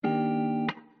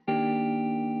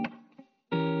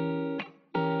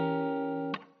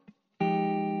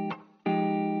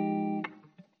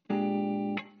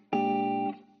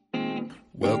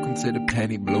Welcome to the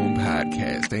Penny Bloom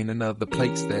Podcast. Ain't another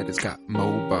place that has got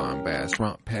more bombast.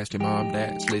 Romp past your mom,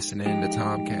 dad's listening to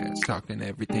Tomcats. Talking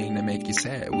everything that make you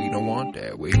sad. We don't want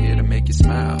that. We're here to make you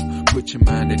smile. Put your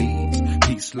mind at ease.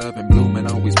 Peace, love, and bloom, and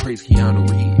always praise Keanu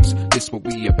Reeves. This what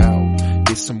we about.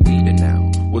 This some weeding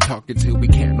now. We'll talk until we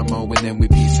can't no more, and then we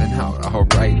peacing out.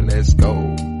 Alright, let's go.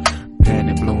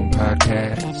 Penny Bloom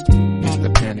Podcast. It's the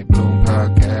Penny Bloom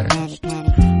Podcast.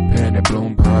 Penny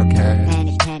Bloom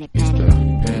Podcast. It's the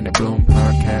Penny Bloom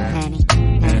Podcast.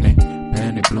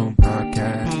 Penny Bloom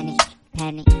Podcast.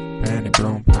 Penny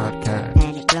Bloom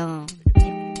Podcast.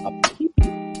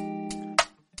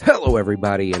 Hello,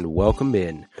 everybody, and welcome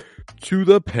in to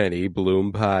the Penny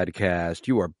Bloom Podcast.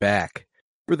 You are back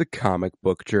for the comic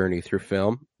book journey through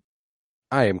film.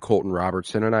 I am Colton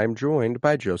Robertson, and I am joined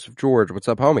by Joseph George. What's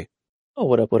up, homie? Oh,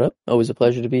 what up, what up? Always a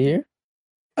pleasure to be here.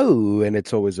 Oh, and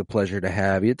it's always a pleasure to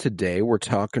have you. Today, we're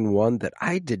talking one that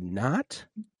I did not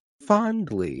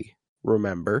fondly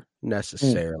remember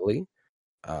necessarily.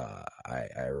 I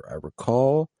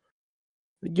recall,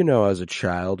 as a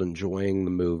child enjoying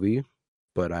the movie,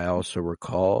 but I also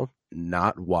recall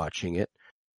not watching it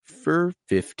for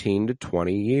 15 to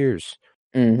 20 years,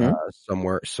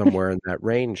 somewhere in that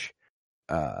range.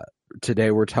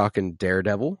 Today, we're talking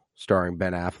Daredevil, starring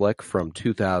Ben Affleck from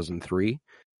 2003.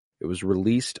 It was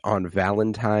released on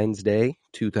Valentine's Day,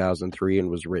 2003,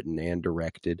 and was written and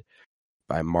directed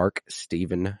by Mark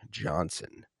Steven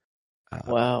Johnson.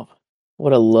 Wow.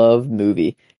 What a love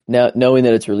movie. Now, knowing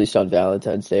that it's released on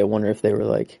Valentine's Day, I wonder if they were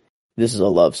like, this is a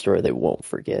love story they won't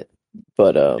forget.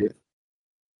 But, I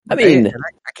mean...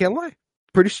 I can't lie.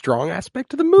 Pretty strong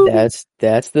aspect of the movie.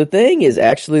 That's the thing, is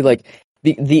actually, like,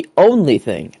 the only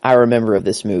thing I remember of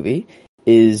this movie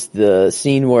is the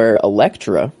scene where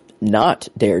Elektra, not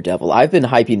Daredevil. I've been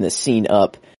hyping this scene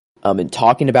up and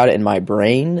talking about it in my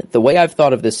brain. The way I've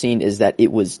thought of this scene is that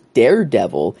it was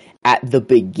Daredevil at the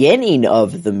beginning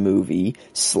of the movie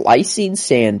slicing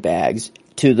sandbags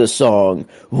to the song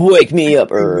 "Wake Me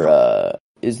Up," or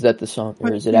is that the song,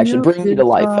 or is it actually "Bring Me to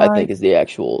Life"? I think is the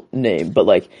actual name. But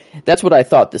like, that's what I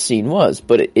thought the scene was.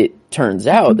 But it turns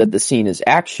out that the scene is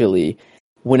actually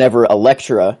whenever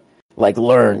Elektra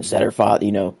learns that her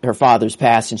father's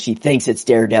passed, and she thinks it's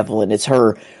Daredevil, and it's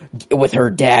her with her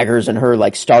daggers and her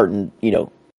starting,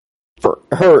 for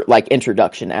her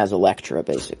introduction as Elektra,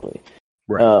 basically.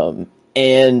 Right.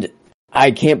 And I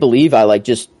can't believe I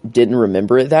just didn't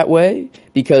remember it that way,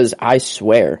 because I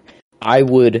swear I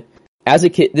would, as a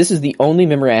kid, this is the only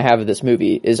memory I have of this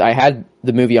movie, is I had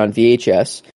the movie on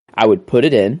VHS, I would put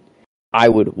it in, I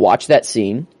would watch that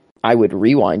scene, I would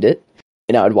rewind it,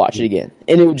 and I would watch it again.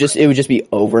 And it would just be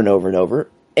over and over and over.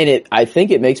 And I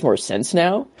think it makes more sense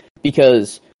now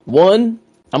because, one,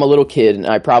 I'm a little kid and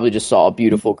I probably just saw a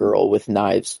beautiful girl with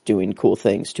knives doing cool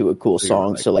things to a cool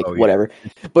song. So whatever.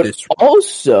 But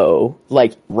also,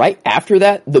 right after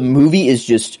that, the movie is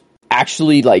just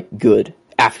actually good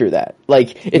after that.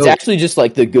 It's actually just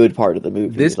the good part of the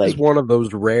movie. This is one of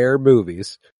those rare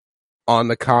movies on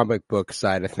the comic book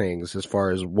side of things, as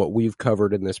far as what we've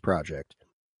covered in this project,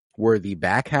 where the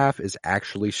back half is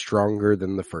actually stronger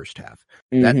than the first half.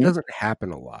 That doesn't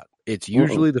happen a lot. It's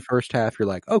usually the first half, you're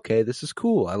like, okay, this is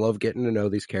cool. I love getting to know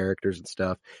these characters and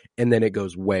stuff. And then it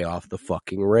goes way off the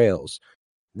fucking rails.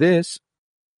 This,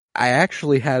 I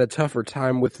actually had a tougher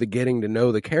time with the getting to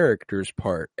know the characters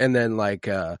part. And then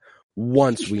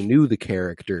once we knew the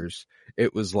characters,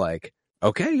 it was like,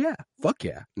 okay, yeah, fuck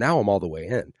yeah. Now I'm all the way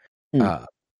in.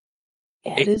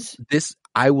 This,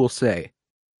 I will say,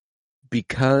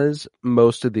 because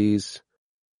most of these,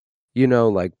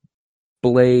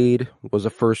 Blade was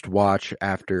a first watch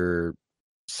after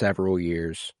several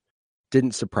years,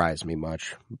 didn't surprise me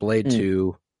much. Blade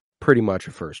 2, pretty much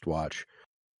a first watch.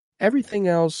 Everything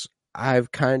else,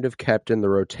 I've kind of kept in the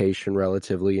rotation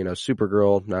relatively.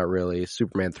 Supergirl, not really.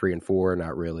 Superman 3 and 4,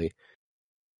 not really.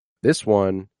 This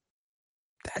one,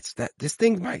 this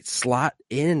thing might slot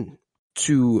in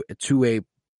to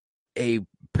a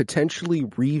potentially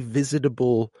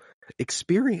revisitable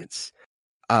experience.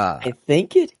 I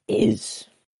think it is.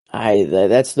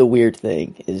 That's the weird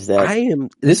thing, is that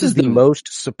this is the most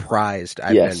surprised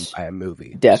I've been by a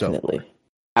movie. Definitely. So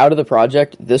out of the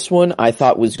project, this one I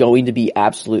thought was going to be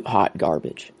absolute hot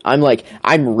garbage.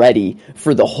 I'm ready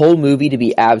for the whole movie to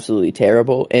be absolutely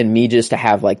terrible, and me just to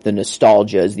have the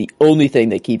nostalgia is the only thing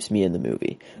that keeps me in the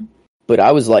movie. But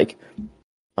I was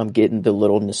I'm getting the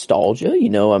little nostalgia,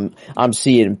 I'm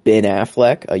seeing Ben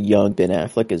Affleck, a young Ben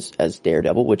Affleck as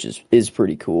Daredevil, which is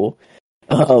pretty cool.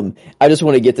 I just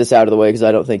want to get this out of the way because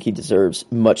I don't think he deserves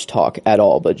much talk at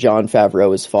all, but Jon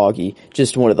Favreau is Foggy,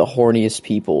 just one of the horniest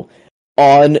people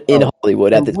in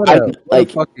Hollywood at the what time. a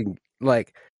fucking,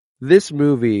 like, this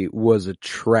movie was a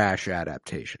trash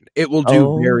adaptation. It will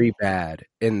do very bad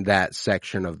in that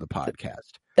section of the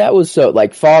podcast. That was so,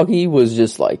 like, Foggy was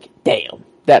just like, damn,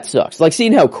 that sucks. Like,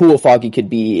 seeing how cool Foggy could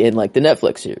be in, like, the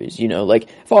Netflix series, you know, like,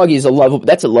 Foggy's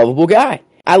that's a lovable guy.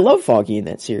 I love Foggy in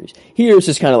that series. Here it's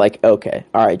just kind of like, okay,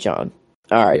 alright, John.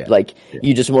 Alright,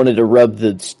 you just wanted to rub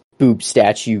the boob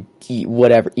statue,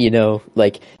 whatever, you know,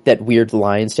 like, that weird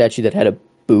lion statue that had a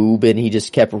boob and he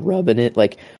just kept rubbing it.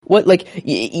 Like, what, like,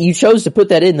 you chose to put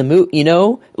that in the movie, you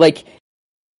know? Like,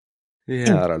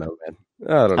 yeah, I don't know, man.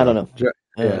 I don't know.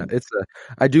 Yeah,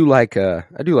 I do like Jon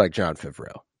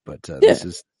Favreau, but this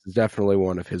is definitely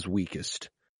one of his weakest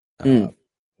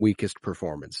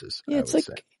performances. Yeah, it's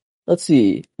like, let's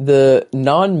see, the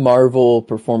non-Marvel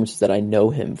performances that I know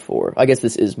him for. I guess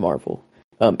this is Marvel,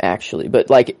 actually, but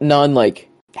like like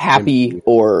happy MCU.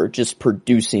 Or just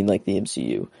producing like the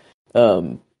MCU,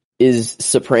 is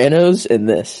Sopranos and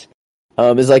this.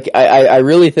 Is like I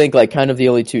really think like kind of the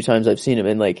only two times I've seen him,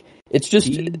 and like it's just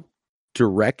he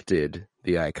directed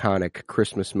the iconic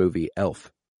Christmas movie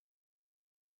Elf.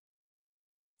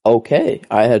 Okay,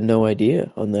 I had no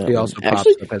idea on that. He also pops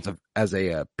up as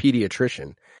a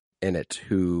pediatrician in it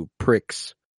who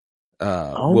pricks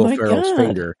Will Ferrell's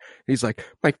finger. He's like,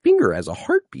 my finger has a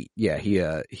heartbeat. Yeah,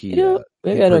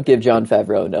 maybe I don't give Jon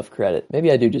Favreau enough credit.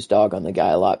 Maybe I do just dog on the guy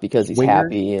a lot because he's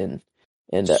happy and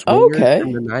okay.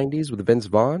 In the 90s with Vince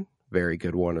Vaughn, very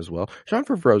good one as well. Jon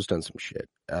Favreau's done some shit.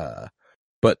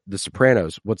 But The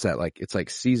Sopranos, what's that like? It's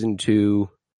like season 2.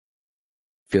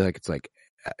 I feel like it's like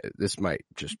this might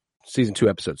just season 2,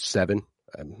 episode 7.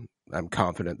 I'm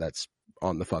confident that's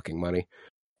on the fucking money.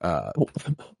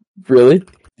 Really?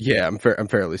 Yeah, I'm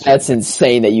fairly certain. That's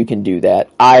insane that you can do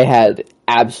that. I had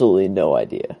absolutely no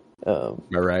idea. Am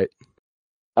I right?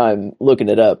 I'm looking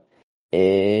it up,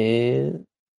 and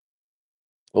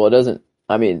well, it doesn't.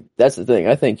 I mean, that's the thing.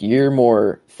 I think you're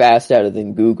more fast at it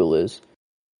than Google is.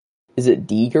 Is it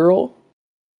D-Girl?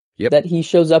 Yep. That he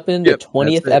shows up in the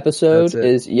 20th episode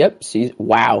is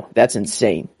wow, that's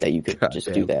insane that you could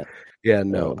do that. Yeah,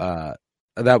 no,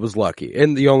 that was lucky.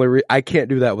 And the only I can't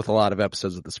do that with a lot of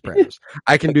episodes of The Sopranos.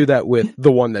 I can do that with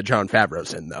the one that Jon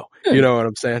Favreau's in, though. You know what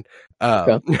I'm saying?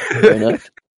 Fair enough.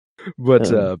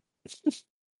 But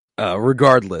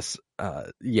regardless,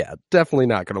 yeah, definitely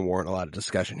not going to warrant a lot of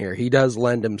discussion here. He does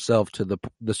lend himself to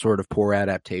the sort of poor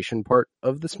adaptation part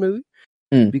of this movie.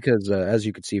 Because as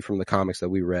you could see from the comics that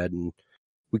we read, and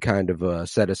we kind of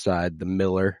set aside the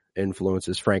Miller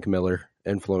influences, Frank Miller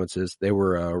influences, they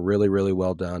were really, really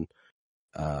well done.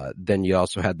 Then you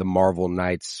also had the Marvel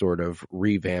Knights sort of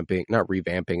not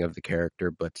revamping of the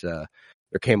character, but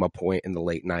there came a point in the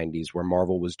late 90s where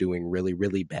Marvel was doing really,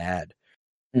 really bad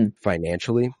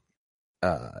financially.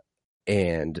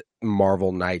 And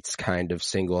Marvel Knights kind of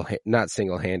not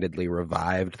single-handedly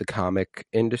revived the comic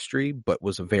industry, but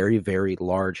was a very, very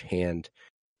large hand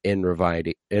in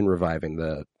reviving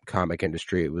the comic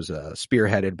industry. It was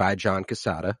spearheaded by John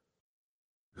Quesada,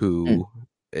 who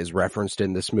is referenced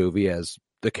in this movie as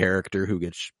the character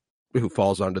who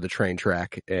falls onto the train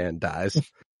track and dies.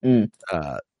 It's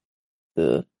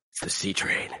the C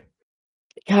Train.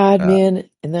 God, man,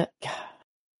 and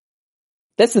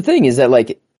that's the thing is that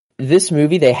like this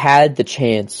movie, they had the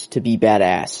chance to be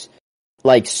badass.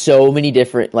 Like so many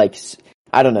different, like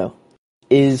I don't know,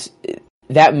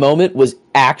 that moment was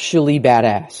actually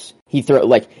badass. He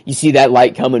you see that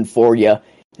light coming for you.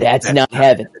 That's not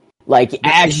heaven. Like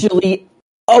actually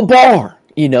a bar,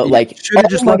 you know, like should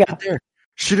have just left it there.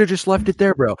 Should have just left it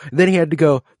there, bro. And then he had to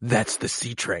go, that's the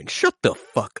C Train. Shut the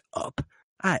fuck up.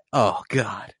 Oh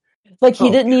God. Like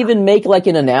he didn't even make like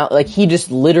an announcement. Like he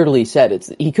just literally said it.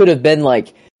 He could have been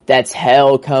like, that's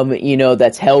hell coming, you know,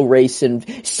 that's hell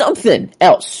racing, something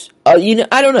else. You know,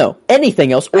 I don't know,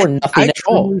 anything else or nothing at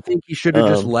all. I truly think he should have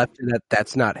just left it at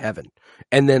that's not heaven.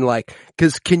 And then like,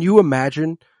 cause can you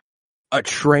imagine a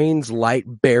train's light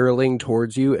barreling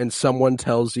towards you and someone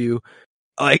tells you,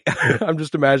 like, I'm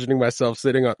just imagining myself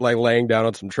sitting on, like laying down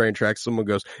on some train tracks. Someone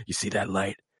goes, you see that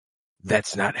light?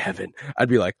 That's not heaven. I'd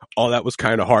be like, oh, that was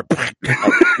kind of hard.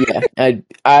 Yeah.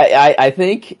 I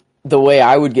think the way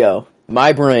I would go,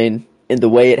 my brain, and the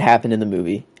way it happened in the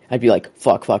movie, I'd be like,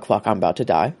 fuck, I'm about to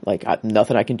die. Like,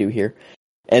 nothing I can do here.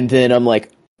 And then I'm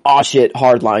like, oh shit,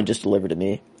 hard line just delivered to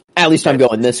me. At least I'm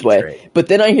going this way. But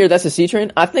then I hear that's a C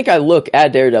Train. I think I look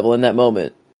at Daredevil in that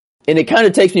moment, and it kind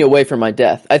of takes me away from my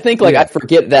death. I think like I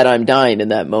forget that I'm dying in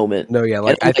that moment. No, yeah,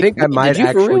 like I think I might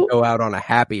actually go out on a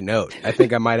happy note. I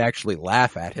think I might actually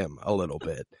laugh at him a little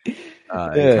bit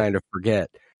and kind of forget.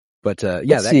 But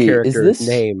yeah, that character is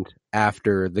named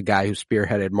after the guy who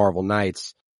spearheaded Marvel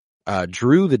Knights,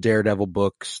 drew the Daredevil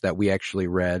books that we actually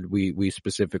read. We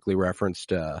specifically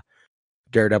referenced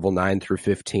Daredevil 9 through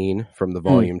 15 from the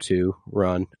Volume 2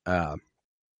 run,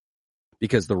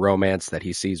 because the romance that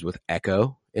he sees with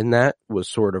Echo in that was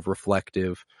sort of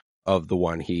reflective of the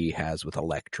one he has with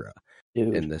Elektra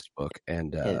in this book.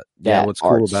 And that what's cool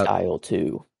art about style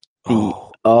too.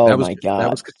 that was, my god,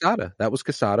 that was Quesada. That was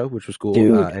Quesada, which was cool.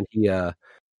 Dude. And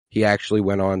he actually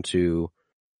went on to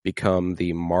become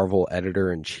the Marvel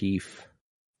editor-in-chief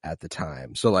at the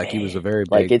time. So like he was a very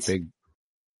big.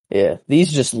 Yeah, these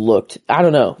just looked, I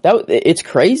don't know. It's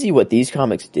crazy what these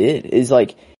comics did. Is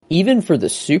like, even for the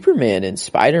Superman and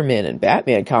Spider-Man and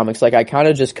Batman comics, like I kind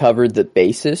of just covered the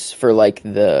basis for like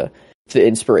the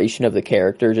inspiration of the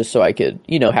character just so I could,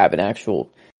 have an actual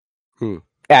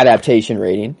adaptation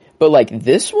rating. But like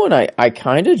this one, I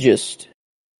kind of just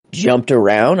jumped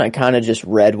around. I kind of just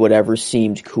read whatever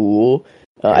seemed cool.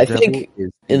 I think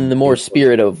in the more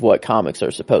spirit of what comics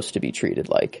are supposed to be treated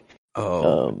like.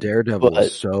 Daredevil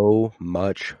is so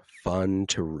much fun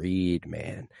to read,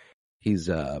 man. He's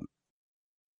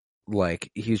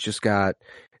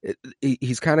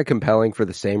he's kind of compelling for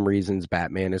the same reasons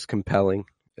Batman is compelling,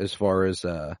 as far as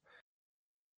the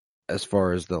they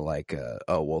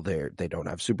don't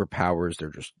have superpowers,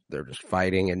 they're just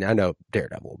fighting. And I know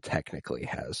Daredevil technically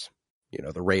has,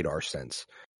 the radar sense.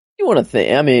 You want to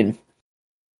think, I mean,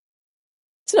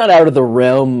 it's not out of the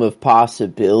realm of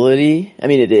possibility. I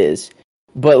mean, it is,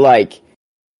 but like,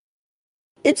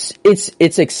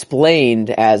 it's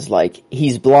explained as like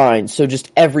he's blind, so just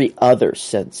every other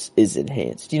sense is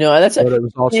enhanced. That's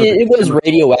it was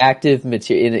radioactive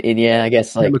material, and yeah, I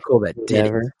guess like chemical that did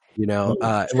it,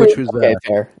 which was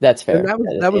fair. That's fair.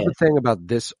 And that was the thing about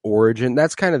this origin.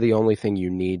 That's kind of the only thing you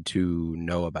need to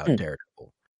know about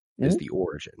Daredevil is the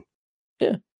origin.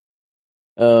 Yeah.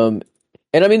 And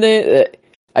I mean,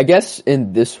 I guess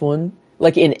in this one,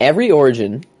 like in every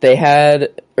origin, they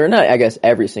had, or not, I guess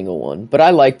every single one, but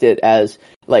I liked it as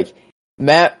like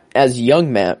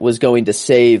young Matt was going to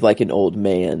save like an old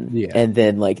man, and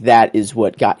then like that is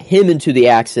what got him into the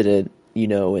accident,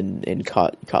 and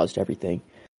caused everything.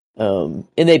 And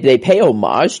they pay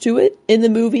homage to it in the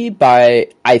movie by,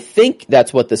 I think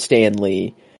that's what the Stan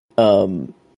Lee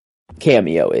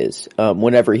cameo is.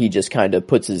 Whenever he just kind of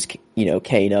puts his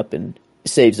cane up and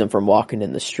saves him from walking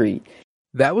in the street.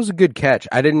 That was a good catch.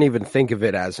 I didn't even think of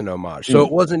it as an homage. So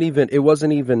it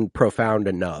wasn't even profound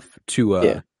enough to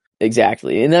Yeah,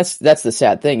 exactly. And that's the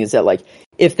sad thing, is that like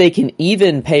if they can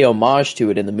even pay homage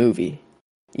to it in the movie,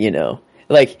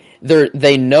 like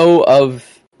they know of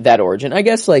that origin. I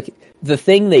guess like the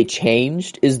thing they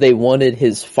changed is they wanted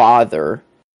his father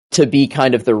to be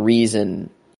kind of the reason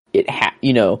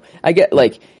I get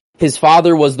like his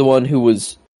father was the one who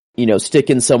was,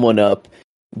 sticking someone up,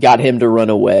 got him to run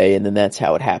away, and then that's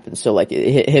how it happened. So like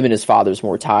him and his father's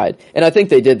more tied. And I think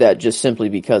they did that just simply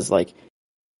because like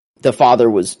the father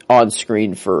was on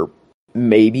screen for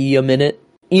maybe a minute,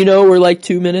 or like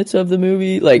 2 minutes of the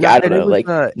movie. Like, I don't know, like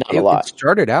not a lot. It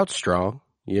started out strong,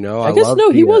 I guess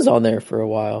he was on there for a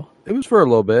while. It was for a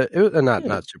little bit. It was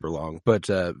not super long, but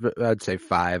I'd say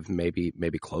 5, maybe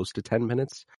close to 10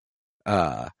 minutes.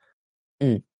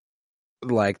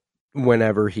 Like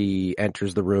whenever he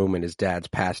enters the room and his dad's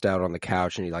passed out on the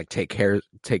couch and he like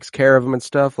takes care of him and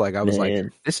stuff, like I was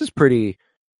like, this is pretty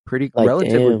like,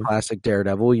 relatively classic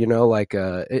Daredevil, like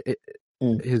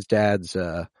his dad's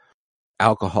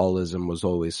alcoholism was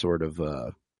always sort of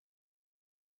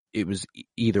it was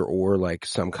either or. Like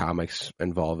some comics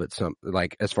involve it, some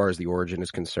like as far as the origin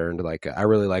is concerned, like I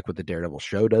really like what the Daredevil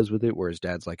show does with it, where his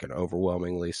dad's like an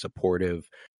overwhelmingly supportive,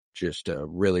 just a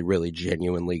really, really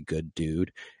genuinely good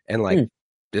dude. And like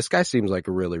this guy seems like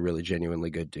a really, really genuinely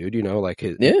good dude, like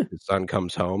his son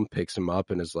comes home, picks him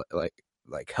up, and is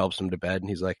like helps him to bed, and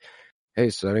he's like, "Hey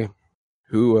Sonny,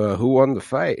 who won the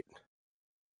fight?"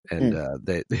 And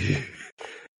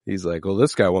he's like, "Well,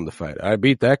 this guy won the fight. I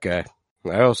beat that guy.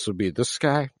 I also beat this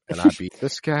guy, and I beat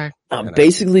this guy. I'm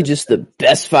basically just the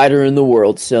best fighter in the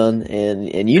world, son,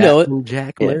 and you know it."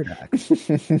 Jack Murdoch.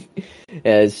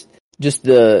 As just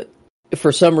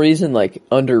for some reason, like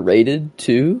underrated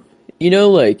too.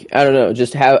 Like I don't know,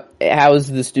 just how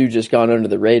has this dude just gone under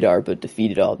the radar but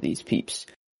defeated all these peeps?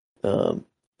 I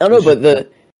don't know,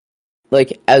 but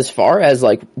as far as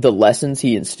like the lessons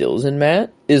he instills in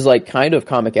Matt is like kind of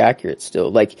comic accurate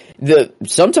still. Like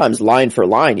sometimes line for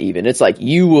line even. It's like,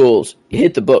 you will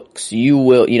hit the books. You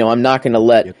will, I'm not going to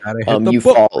let you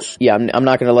fall. Yeah, I'm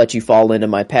not going to let you fall into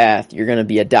my path. You're going to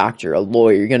be a doctor, a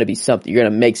lawyer. You're going to be something. You're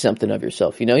going to make something of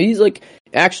yourself. He's like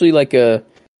actually like a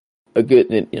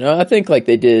good, I think like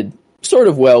they did sort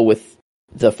of well with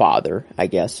the father, I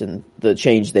guess, and the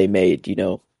change they made,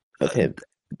 of him.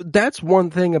 That's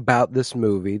one thing about this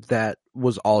movie that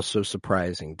was also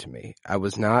surprising to me. I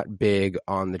was not big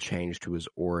on the change to his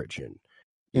origin.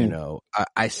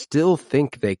 I still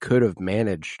think they could have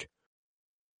managed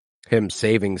him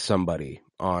saving somebody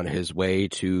on his way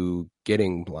to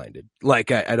getting blinded.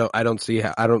 Like I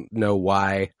don't know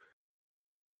why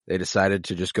they decided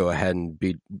to just go ahead and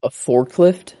be A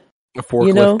forklift? a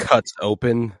forklift cuts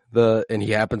open and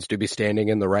he happens to be standing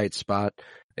in the right spot.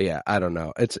 Yeah, I don't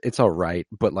know. It's all right,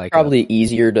 but like probably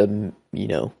easier to,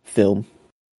 film.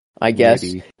 I guess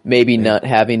maybe not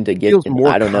having to get. Feels more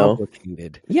I don't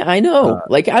complicated. know. Yeah, I know. They're just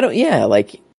like, get all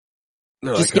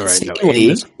right, Stanley.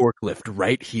 this forklift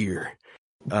right here.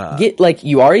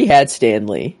 You already had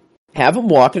Stanley. Have him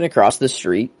walking across the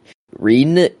street,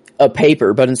 reading a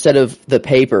paper, but instead of the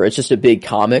paper, it's just a big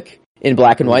comic in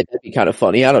black and white. That'd be kind of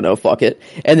funny. I don't know. Fuck it.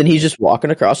 And then he's just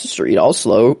walking across the street, all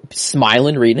slow,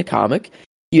 smiling, reading a comic.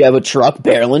 You have a truck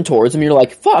barreling towards him. You're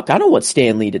like, fuck, I don't want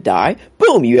Stanley to die.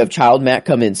 Boom, you have Child Matt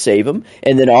come in, save him.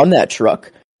 And then on that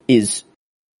truck is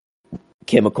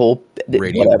chemical,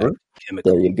 whatever.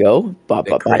 Chemical. There you go.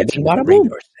 Bada boom.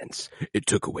 Sense. It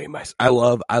took away my... I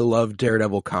love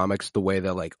Daredevil comics, the way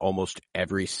that like almost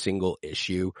every single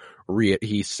issue,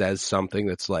 he says something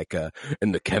that's like,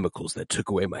 and the chemicals that took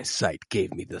away my sight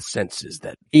gave me the senses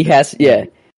that... He has, yeah.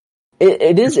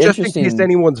 It is just interesting. In case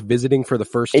anyone's visiting for the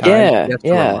first time, to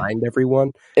remind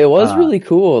everyone. It was really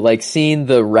cool, like seeing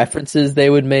the references they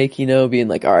would make, being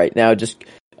like, all right, now just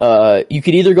you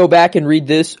could either go back and read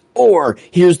this, or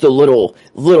here's the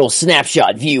little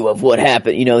snapshot view of what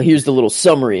happened. Here's the little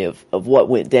summary of what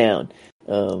went down,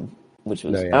 which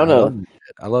was I don't know.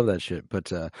 I love that shit.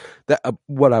 But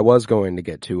what I was going to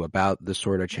get to about the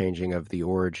sort of changing of the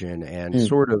origin and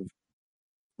sort of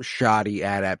shoddy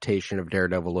adaptation of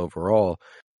Daredevil overall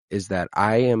is that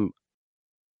I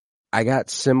got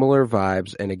similar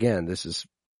vibes, and again, this is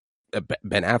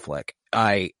Ben Affleck.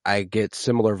 I get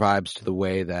similar vibes to the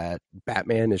way that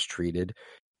Batman is treated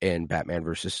in Batman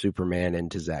versus Superman and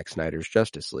to Zack Snyder's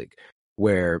Justice League,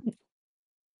 where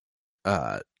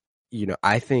I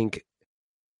think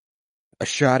a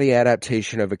shoddy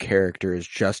adaptation of a character is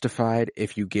justified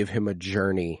if you give him a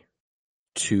journey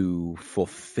to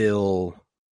fulfill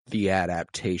the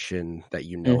adaptation that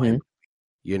him,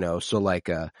 so like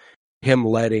him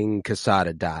letting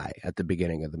Quesada die at the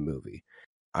beginning of the movie.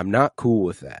 I'm not cool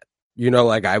with that.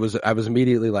 Like I was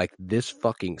immediately like, this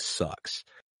fucking sucks.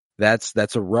 That's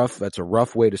a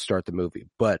rough way to start the movie,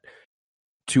 but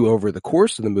to over the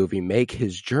course of the movie make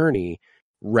his journey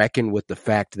reckon with the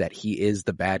fact that he is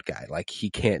the bad guy. Like he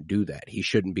can't do that. He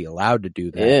shouldn't be allowed to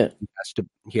do that. Yeah.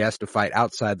 He has to fight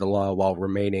outside the law while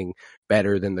remaining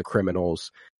better than the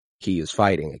criminals he is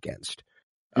fighting against.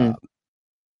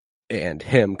 And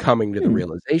him coming to the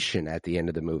realization at the end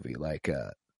of the movie, like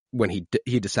when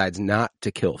he decides not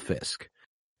to kill Fisk,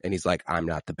 and he's like, I'm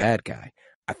not the bad guy.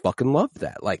 I fucking love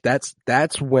that. Like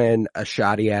that's when a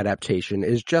shoddy adaptation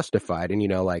is justified,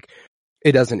 and like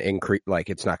it doesn't increase, like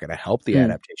it's not going to help the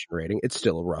adaptation rating. It's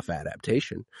still a rough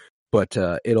adaptation, but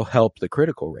it'll help the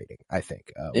critical rating, I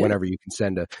think. Whenever you can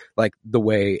send like the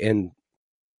way in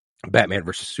Batman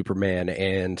versus Superman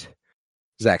and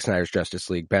Zack Snyder's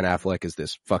Justice League, Ben Affleck is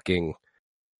this fucking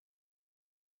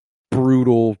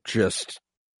brutal, just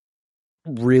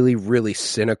really, really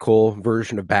cynical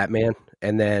version of Batman.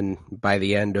 And then by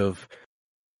the end of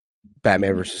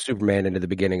Batman versus Superman into the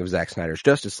beginning of Zack Snyder's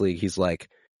Justice League, he's like,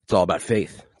 it's all about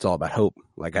faith. It's all about hope.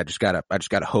 Like I just gotta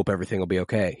hope everything will be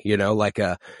okay.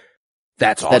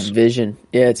 That's awesome. That vision.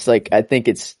 Yeah, it's like, I think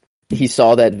he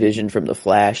saw that vision from the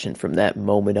Flash, and from that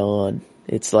moment on,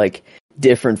 it's like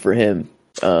different for him.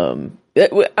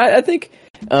 I think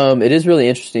it is really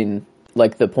interesting,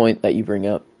 like the point that you bring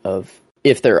up of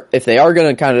if they are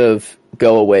going to kind of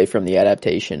go away from the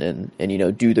adaptation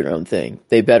and do their own thing,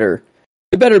 it better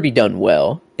be done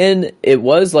well. And it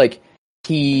was like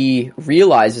he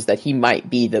realizes that he might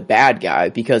be the bad guy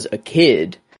because a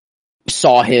kid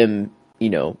saw him.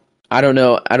 I don't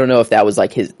know if that was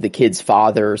like the kid's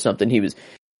father or something.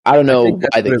 I don't know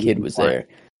why the kid was there.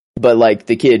 But like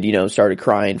the kid, started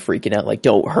crying, freaking out, like,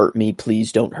 don't hurt me,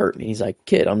 please don't hurt me. He's like,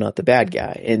 kid, I'm not the bad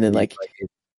guy. And then like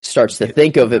starts to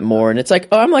think of it more, and it's like,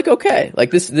 oh, I'm like, okay,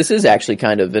 like this is actually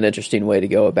kind of an interesting way to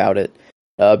go about it.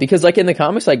 Because like in the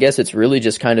comics, I guess it's really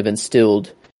just kind of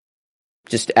instilled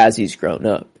just as he's grown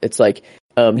up. It's like,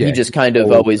 he just kind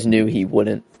of always knew he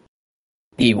wouldn't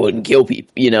kill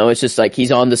people. It's just like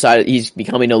he's on the side, he's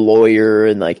becoming a lawyer,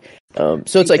 and like, so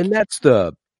it's like, and that's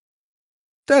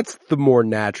the more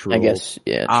natural, I guess,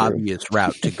 obvious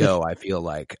route to go. I feel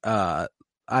like, I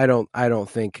don't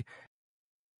think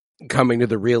coming to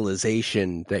the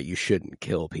realization that you shouldn't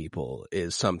kill people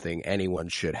is something anyone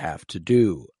should have to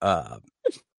do.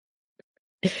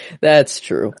 That's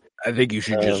true. I think you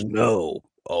should just know,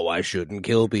 I shouldn't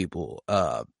kill people.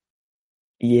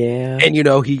 Yeah. And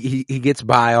he gets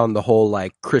by on the whole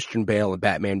like Christian Bale and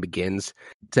Batman Begins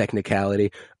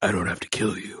technicality. I don't have to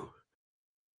kill you,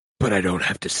 but I don't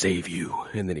have to save you.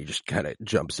 And then he just kind of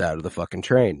jumps out of the fucking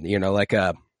train.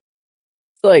 Okay.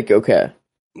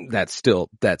 That's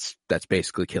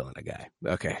basically killing a guy.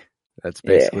 Okay. That's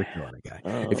basically killing a guy.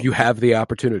 If you have the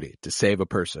opportunity to save a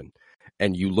person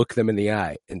and you look them in the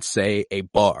eye and say a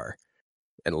bar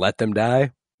and let them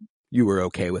die, you were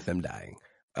okay with them dying.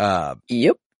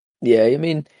 Yep. Yeah, I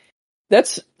mean,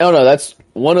 that's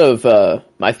one of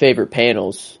my favorite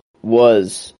panels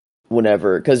was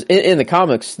whenever, because in the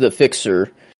comics, the Fixer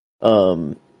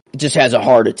just has a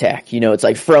heart attack. It's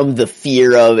like from the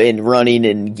fear of and running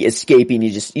and escaping, he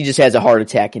just has a heart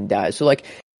attack and dies. So like,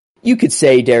 you could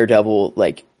say Daredevil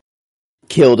like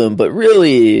killed him, but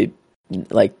really,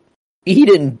 like he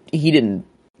didn't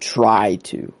try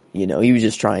to. He was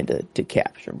just trying to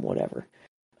capture him, whatever.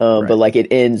 Right. But like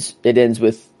it ends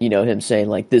with him saying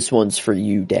like, "This one's for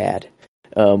you, Dad."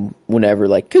 Whenever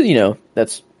like, because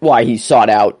that's why he sought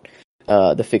out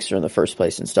the Fixer in the first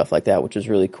place and stuff like that, which was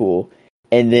really cool.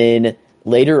 And then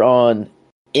later on,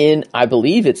 I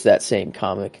believe it's that same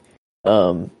comic,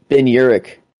 Ben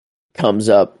Urich comes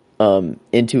up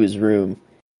into his room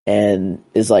and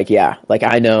is like, "Yeah, like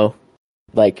I know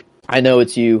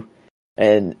it's you,"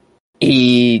 and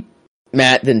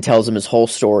Matt then tells him his whole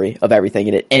story of everything,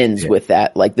 and it ends with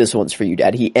that, like, "This one's for you,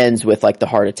 Dad." He ends with, like, the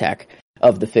heart attack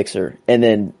of the Fixer, and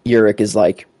then Urich is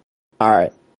like, "All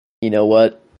right, you know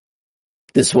what?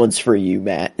 This one's for you,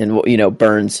 Matt," and,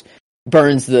 burns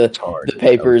the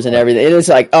papers and everything. And it's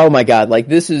like, oh my God, like,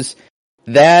 this is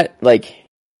that, like,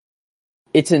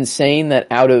 it's insane that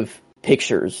out of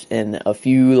pictures and a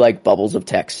few, like, bubbles of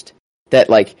text, that,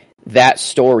 like, that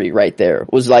story right there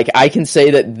was, like, I can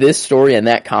say that this story and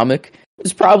that comic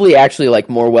is probably actually like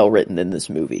more well written than this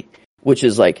movie, which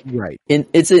is like, right.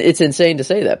 It's insane to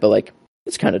say that, but like,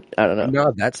 it's kind of, I don't know.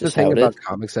 No, that's the thing about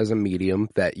comics as a medium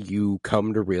that you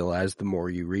come to realize the more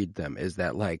you read them is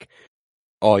that like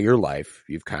all your life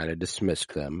you've kind of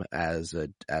dismissed them as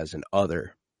an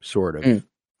other sort of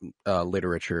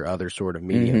literature, other sort of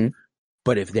medium. Mm-hmm.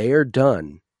 But if they are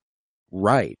done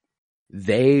right,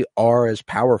 they are as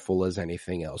powerful as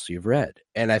anything else you've read.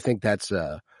 And I think that's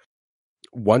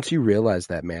once you realize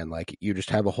that, man, like you just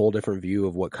have a whole different view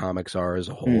of what comics are as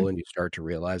a whole, and you start to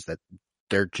realize that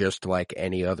they're just like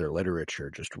any other literature,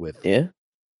 just with I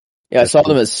saw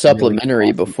them as supplementary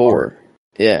really before.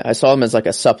 Yeah, I saw them as like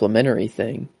a supplementary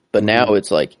thing, but now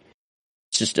it's like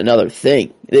it's just another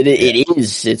thing. It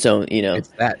is its own, It's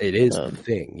it is the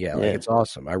thing. Yeah, like it's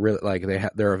awesome. I really like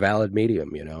they're a valid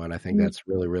medium, and I think that's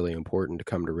really, really important to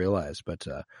come to realize. But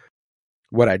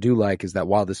what I do like is that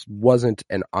while this wasn't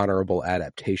an honorable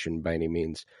adaptation by any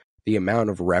means, the amount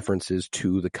of references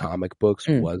to the comic books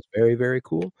was very, very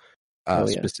cool.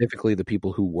 Specifically, the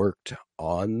people who worked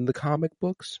on the comic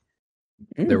books.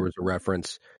 There was a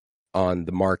reference on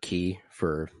the marquee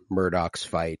for Murdoch's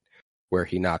fight where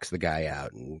he knocks the guy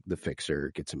out and the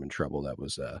Fixer gets him in trouble. That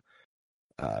was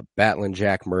Battling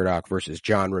Jack Murdoch versus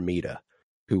John Romita,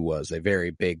 who was a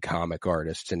very big comic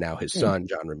artist, and now his son,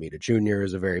 John Romita Jr.,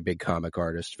 is a very big comic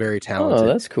artist. Very talented. Oh,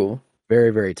 that's cool.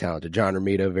 Very, very talented. John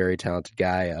Romita, very talented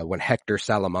guy. When Hector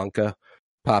Salamanca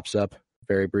pops up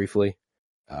very briefly.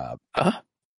 Hector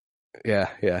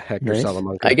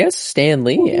Salamanca. I guess Stan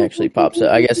Lee actually pops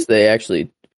up. I guess they actually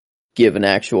give an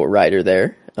actual writer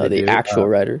there. Actual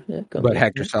writer. Yeah, but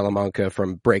Hector Salamanca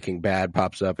from Breaking Bad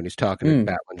pops up, and he's talking to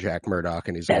Battling Jack Murdoch,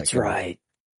 and he's That's right.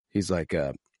 He's like,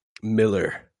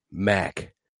 Miller,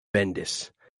 Mack, Bendis,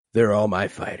 they're all my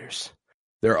fighters.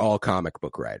 They're all comic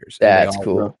book writers. That's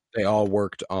cool. They all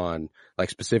worked on, like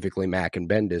specifically Mack and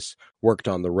Bendis, worked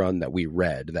on the run that we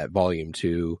read, that volume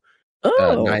 2,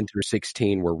 9 through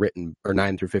 16 were written, or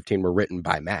 9 through 15 were written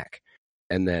by Mack.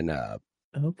 And then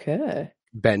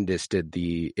Bendis did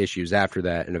the issues after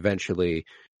that, and eventually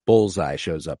Bullseye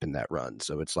shows up in that run.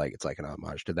 So it's like an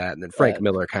homage to that. And then Frank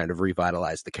Miller kind of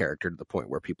revitalized the character to the point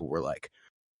where people were like,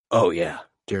 oh yeah,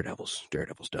 Daredevil's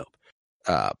dope.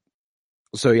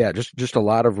 So yeah, just a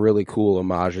lot of really cool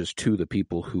homages to the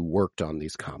people who worked on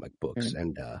these comic books.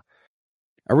 And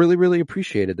I really, really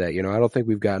appreciated that. I don't think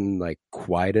we've gotten like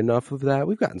quite enough of that.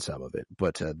 We've gotten some of it,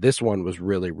 but this one was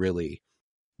really, really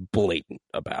blatant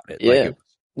about it. Yeah.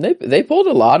 They pulled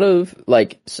a lot of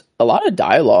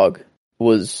dialogue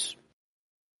was,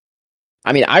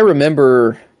 I mean, I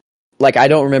remember like, I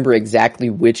don't remember exactly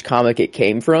which comic it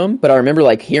came from, but I remember,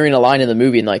 like, hearing a line in the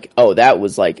movie and, like, oh, that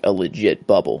was, like, a legit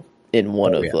bubble in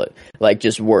one of the, like,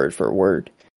 just word for word.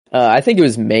 I think it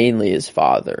was mainly his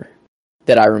father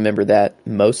that I remember that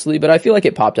mostly, but I feel like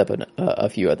it popped up a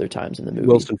few other times in the movie.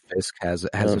 Wilson Fisk has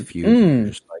a few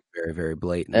just, like, very, very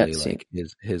blatantly, like,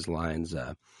 his lines,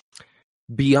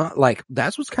 beyond, like,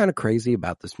 that's what's kind of crazy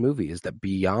about this movie, is that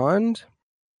beyond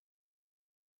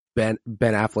Ben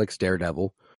Affleck's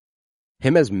Daredevil,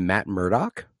 him as Matt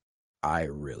Murdock, I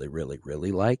really, really,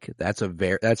 really like. That's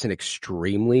an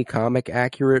extremely comic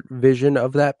accurate vision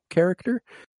of that character.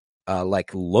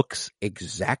 Like, looks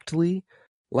exactly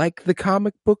like the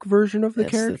comic book version of the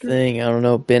character. That's the thing. I don't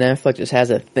know. Ben Affleck just has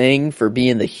a thing for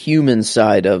being the human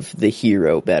side of the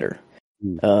hero better.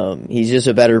 He's just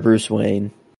a better Bruce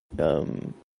Wayne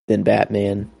than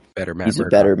Batman. He's a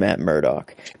better Matt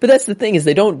Murdock. But that's the thing, is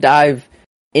they don't dive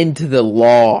into the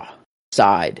law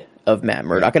side of Matt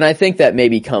Murdock. And I think that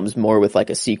maybe comes more with, like,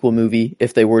 a sequel movie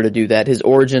if they were to do that. His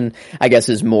origin, I guess,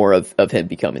 is more of him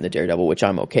becoming the Daredevil, which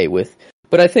I'm okay with.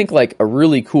 But I think, like, a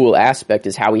really cool aspect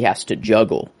is how he has to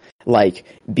juggle, like,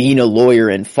 being a lawyer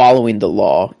and following the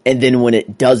law. And then when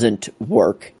it doesn't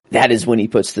work, that is when he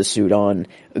puts the suit on,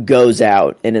 goes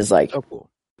out, and is like, oh, cool.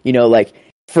 You know, like,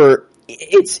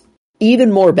 it's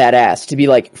even more badass to be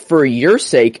like, for your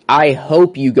sake, I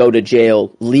hope you go to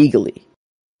jail legally.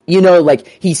 You know, like,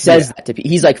 he says that to people.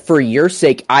 He's like, for your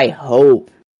sake, I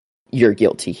hope you're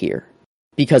guilty here.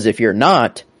 Because if you're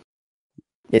not,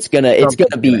 it's gonna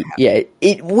be,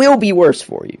 it will be worse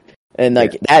for you. And,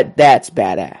 like, that's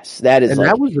badass. That is, and like,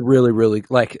 that was really, really,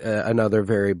 like, another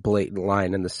very blatant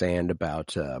line in the sand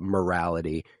about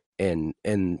morality in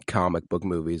comic book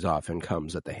movies often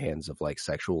comes at the hands of, like,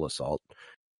 sexual assault,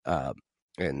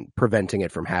 and preventing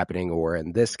it from happening, or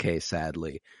in this case,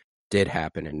 sadly, did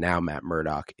happen, and now Matt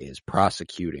Murdock is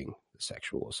prosecuting the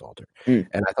sexual assaulter. And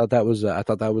I thought that was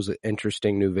an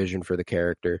interesting new vision for the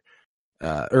character,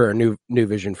 or a new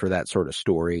vision for that sort of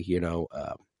story. You know,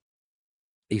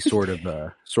 he's sort of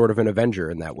an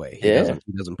Avenger in that way. He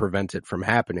doesn't prevent it from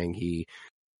happening. He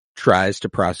tries to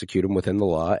prosecute him within the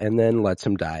law, and then lets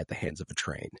him die at the hands of a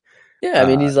train. Yeah, I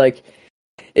mean, he's like,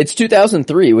 it's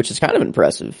 2003, which is kind of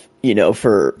impressive, you know,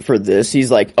 for this.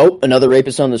 He's like, oh, another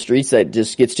rapist on the streets that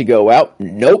just gets to go out.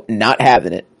 Nope, not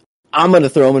having it. I'm going to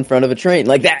throw him in front of a train.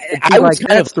 Like that.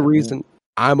 That's the reason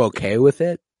I'm okay with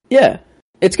it. Yeah.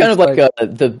 It's kind of like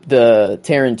the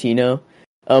Tarantino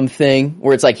thing,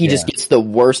 where it's like he just gets the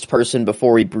worst person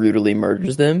before he brutally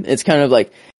murders them. It's kind of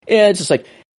like, it's just like,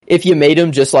 if you made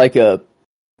him just like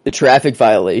the traffic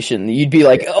violation, you'd be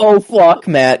like, oh, fuck,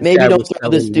 Matt, maybe don't throw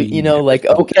this dude, you know, like,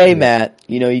 okay, Matt,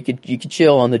 you know, you could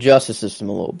chill on the justice system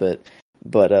a little bit.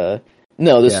 But,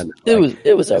 no,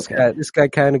 it was okay. This guy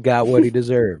kind of got what he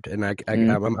deserved, and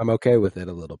I'm okay with it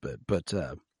a little bit, but,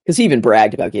 because he even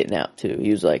bragged about getting out too. He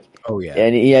was like, oh yeah.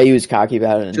 And he was cocky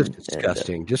about it. Just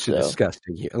disgusting,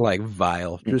 disgusting, like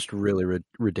vile, just really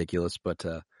ridiculous, but,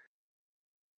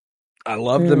 I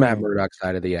love the Matt Murdock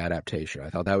side of the adaptation.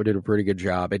 I thought that did a pretty good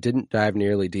job. It didn't dive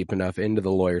nearly deep enough into the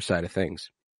lawyer side of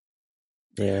things.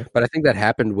 Yeah. But I think that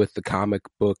happened with the comic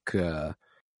book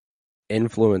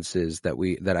influences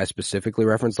that I specifically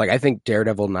referenced. Like, I think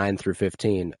Daredevil 9 through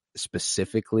 15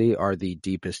 specifically are the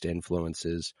deepest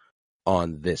influences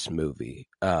on this movie.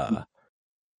 The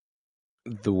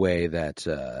way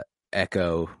that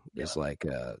Echo is like,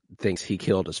 thinks he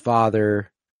killed his father,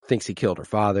 thinks he killed her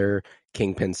father.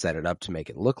 Kingpin set it up to make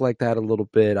it look like that a little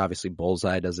bit. Obviously,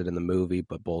 Bullseye does it in the movie,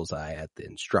 but Bullseye, at the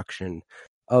instruction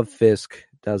of Fisk,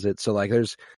 does it. So, like,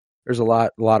 there's a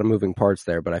lot of moving parts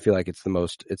there, but I feel like it's the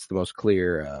most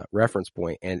clear reference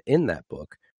point. And in that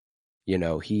book, you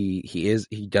know, he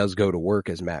does go to work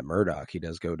as Matt Murdock. He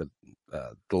does go to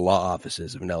the law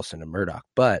offices of Nelson and Murdock,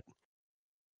 but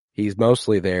he's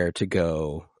mostly there to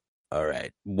go, all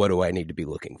right, what do I need to be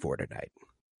looking for tonight?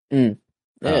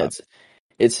 Yeah,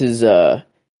 it's his,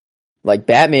 like,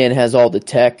 Batman has all the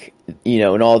tech, you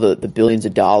know, and all the billions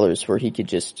of dollars where he could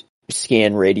just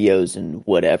scan radios and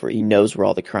whatever. He knows where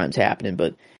all the crime's happening,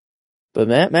 but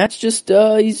Matt's just,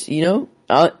 he's, you know,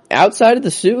 outside of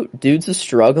the suit, dude's a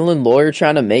struggling lawyer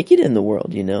trying to make it in the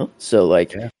world, you know? So,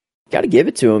 like, gotta give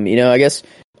it to him, you know? I guess,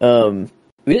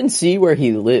 we didn't see where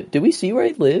he lived. Did we see where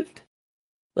he lived?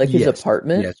 Like, his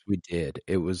apartment? Yes, we did.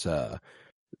 It was,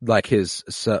 like, his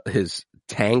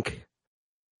tank.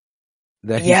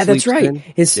 That's right. In.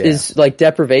 His like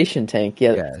deprivation tank.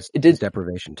 Yeah, it did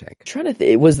deprivation tank. I'm trying to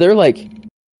think, was there like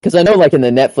Because I know, like, in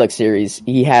the Netflix series,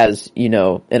 he has, you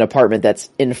know, an apartment that's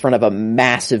in front of a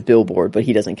massive billboard, but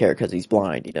he doesn't care because he's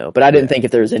blind, you know. But I didn't think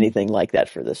if there was anything like that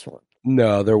for this one.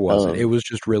 No, there wasn't. It was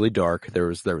just really dark. There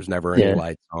was never any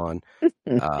lights on.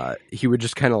 He would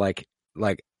just kind of like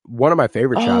one of my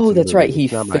favorite shots. Oh, that's right. He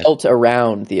felt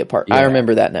around the apartment. Yeah. I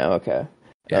remember that now. Okay.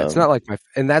 Yeah, it's not like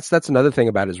and that's another thing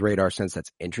about his radar sense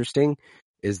that's interesting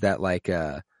is that like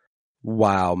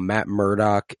while Matt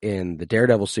Murdock in the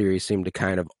Daredevil series seemed to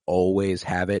kind of always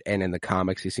have it, and in the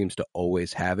comics he seems to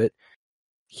always have it,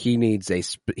 he needs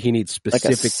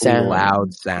specifically like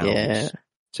loud sounds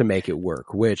to make it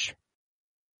work, which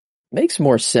makes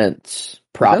more sense.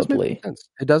 Probably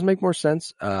it does make more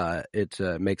sense. It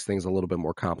makes things a little bit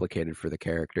more complicated for the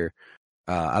character.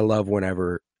 I love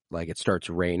whenever like it starts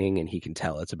raining and he can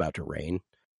tell it's about to rain.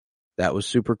 That was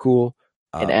super cool.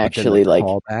 And actually, like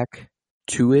callback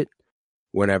to it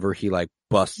whenever he like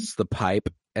busts the pipe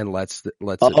and lets it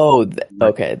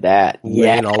okay, that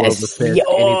rain all over the fist, and he's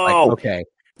like, okay,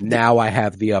 now I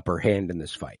have the upper hand in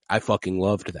this fight. I fucking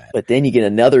loved that. But then you get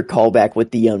another callback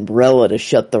with the umbrella to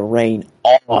shut the rain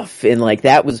off, and like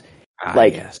that was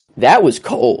that was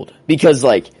cold because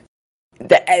like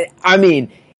that. I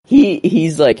mean,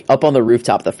 he's like up on the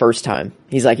rooftop the first time.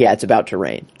 He's like, yeah, it's about to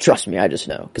rain. Trust me, I just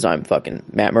know because I'm fucking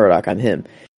Matt Murdock. I'm him.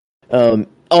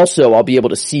 Also, I'll be able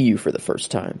to see you for the first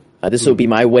time. This will be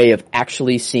my way of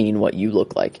actually seeing what you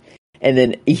look like. And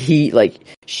then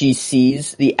she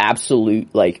sees the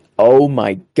absolute, like, oh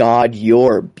my god,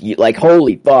 you're, like,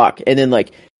 holy fuck. And then,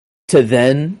 like, to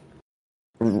then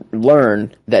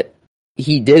learn that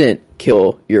he didn't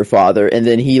kill your father. And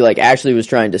then he, like, actually was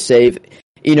trying to save,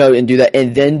 you know, and do that.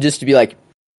 And then just to be like,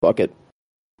 fuck it.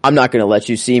 I'm not going to let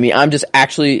you see me. I'm just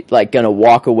actually, like, going to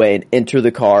walk away and enter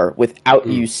the car without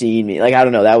you seeing me. Like, I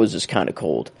don't know. That was just kind of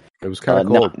cold. It was kind of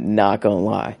cold. Not going to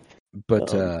lie.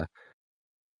 But,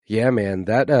 yeah, man,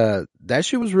 that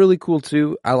shit was really cool,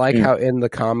 too. I like how in the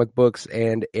comic books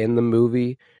and in the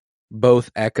movie, both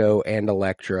Echo and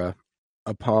Elektra,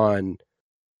 upon,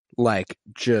 like,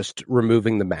 just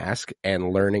removing the mask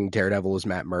and learning Daredevil is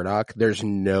Matt Murdock, there's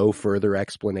no further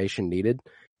explanation needed.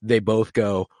 They both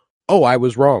go, oh, I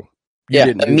was wrong. You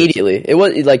didn't immediately. It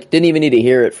was like didn't even need to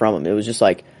hear it from him. It was just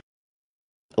like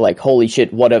holy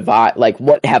shit, what have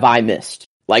I missed?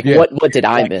 Like what did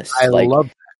I miss? I love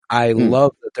that. I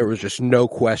love that there was just no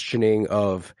questioning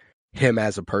of him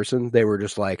as a person. They were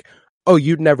just like, oh,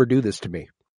 you'd never do this to me.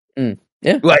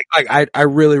 Yeah. Like I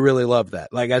really, really love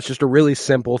that. Like that's just a really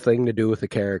simple thing to do with a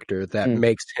character that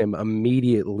makes him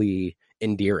immediately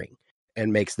endearing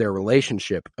and makes their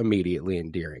relationship immediately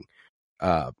endearing.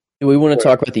 We want to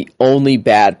talk about the only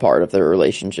bad part of their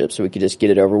relationship so we could just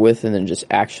get it over with and then just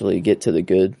actually get to the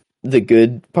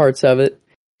good parts of it.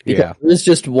 Because there's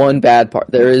just one bad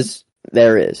part. There is.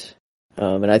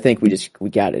 And I think we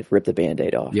got to rip the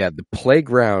Band-Aid off. Yeah, the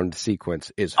playground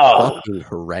sequence is fucking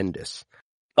horrendous.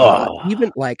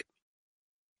 Even like,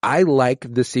 I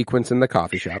like the sequence in the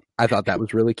coffee shop. I thought that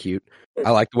was really cute.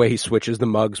 I like the way he switches the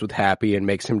mugs with Happy and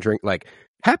makes him drink. Like,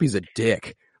 Happy's a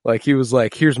dick. Like, he was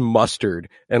like, here's mustard,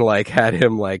 and like had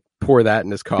him like pour that in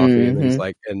his coffee, and he's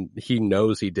like, and he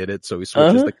knows he did it, so he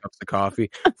switches the cups of coffee.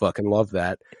 Fucking love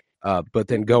that. But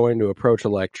then going to approach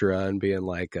Elektra and being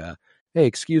like, hey,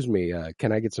 excuse me,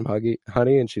 can I get some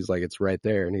honey? And she's like, it's right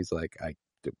there. And he's like,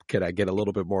 could I get a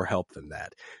little bit more help than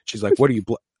that? She's like, what are you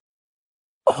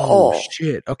oh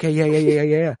shit. Okay,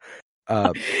 yeah.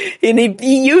 And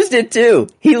he used it too.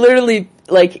 He literally,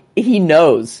 like, he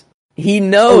knows. He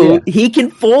can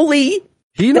fully.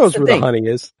 He knows where the honey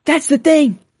is. That's the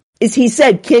thing. Is he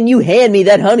said, "Can you hand me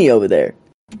that honey over there?"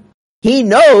 He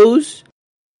knows.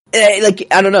 Like,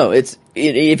 I don't know. It's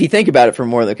if you think about it for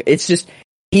more than it's just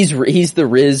he's the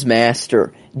Riz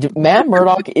master. Matt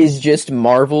Murdock is just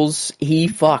Marvel's. He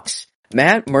fucks.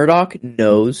 Matt Murdock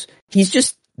knows. He's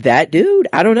just that dude.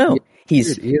 I don't know. He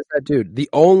is that dude. The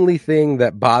only thing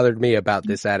that bothered me about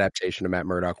this adaptation of Matt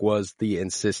Murdock was the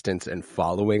insistence in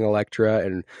following Elektra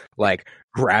and like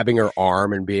grabbing her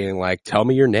arm and being like, "Tell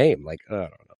me your name." Like, I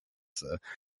don't know.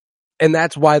 And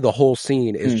that's why the whole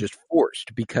scene is just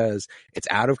forced, because it's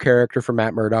out of character for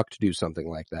Matt Murdock to do something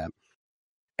like that.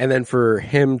 And then for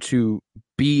him to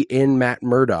be in Matt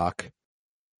Murdock,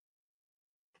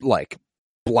 like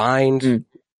blind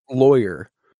lawyer,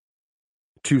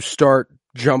 to start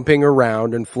jumping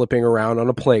around and flipping around on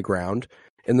a playground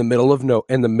in the middle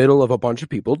of a bunch of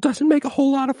people doesn't make a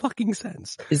whole lot of fucking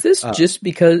sense. Is this just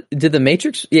because did the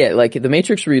Matrix? Yeah, like the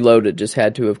Matrix Reloaded just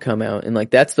had to have come out, and like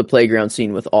that's the playground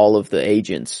scene with all of the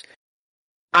agents.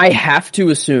 I have to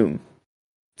assume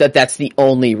that that's the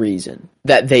only reason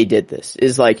that they did this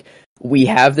is like, we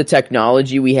have the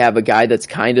technology. We have a guy that's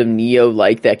kind of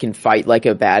Neo-like that can fight like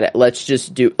a bad. Let's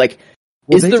just do like.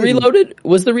 Was the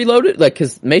Reloaded like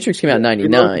because Matrix came out in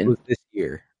 '99? Was this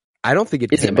year? I don't think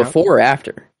it Is came it before or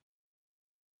after?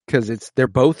 Because they're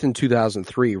both in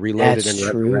 2003. Reloaded That's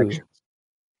and true. Resurrections.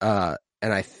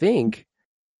 And I think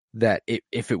that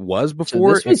if it was So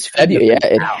before, this was February. Yeah,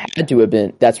 it had to have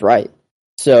been. That's right.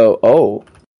 So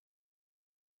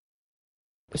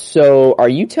so are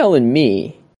you telling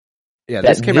me? Yeah,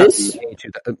 this came out in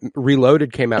May.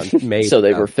 Reloaded came out in May. So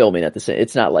they were filming at the same.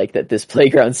 It's not like that. This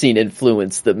playground scene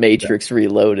influenced the Matrix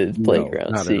Reloaded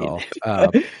playground not scene.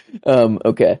 At all.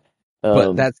 Okay.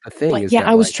 But that's the thing. Yeah,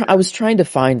 I was trying to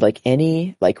find like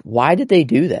any like why did they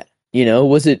do that? You know,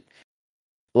 was it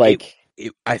like?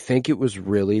 I think it was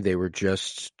really they were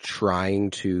just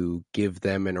trying to give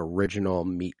them an original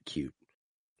meet cute.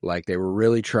 Like they were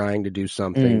really trying to do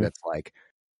something that's like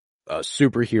a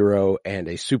superhero and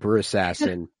a super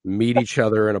assassin meet each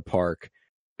other in a park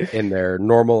in their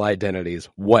normal identities.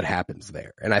 What happens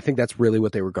there? And I think that's really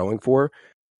what they were going for.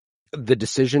 The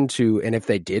decision to, and if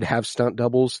they did have stunt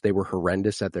doubles, they were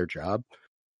horrendous at their job,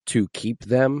 to keep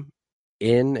them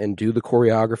in and do the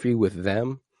choreography with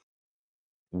them.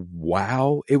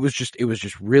 Wow. It was just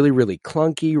really, really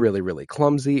clunky, really, really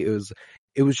clumsy.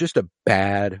 It was just a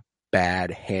bad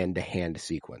hand-to-hand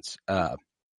sequence.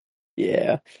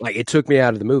 Yeah. Like it took me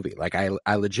out of the movie. Like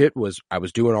I legit I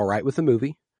was doing all right with the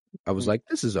movie. I was like,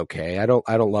 this is okay. I don't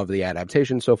love the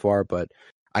adaptation so far, but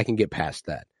I can get past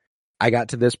that. I got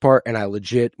to this part and I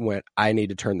legit went, I need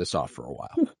to turn this off for a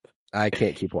while. I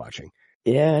can't keep watching.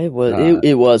 Yeah, it was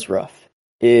it was rough.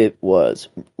 It was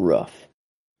rough.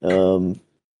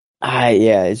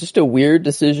 It's just a weird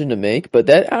decision to make, but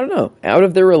that I don't know. Out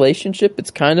of their relationship, it's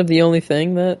kind of the only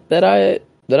thing that I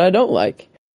don't like.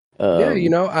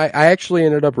 I actually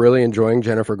ended up really enjoying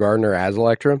Jennifer Garner as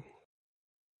Elektra,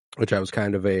 which I was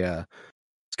kind of a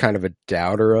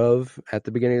doubter of at the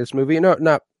beginning of this movie. No,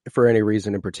 not for any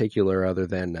reason in particular, other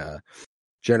than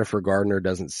Jennifer Garner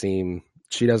doesn't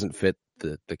fit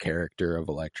the character of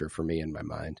Elektra for me in my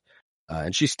mind.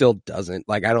 And she still doesn't.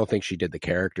 Like, I don't think she did the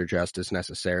character justice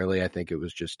necessarily. I think it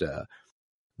was just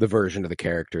the version of the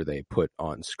character they put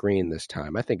on screen this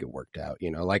time. I think it worked out.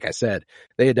 You know, like I said,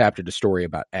 they adapted a story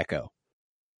about Echo,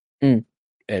 and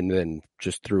then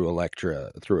just threw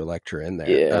Elektra in there.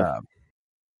 Yeah.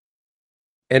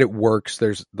 And it works.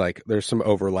 There's some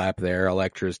overlap there.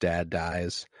 Elektra's dad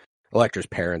dies. Elektra's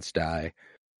parents die.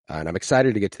 And I'm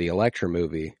excited to get to the Elektra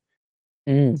movie.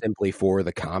 Simply for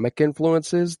the comic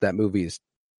influences. That movie is,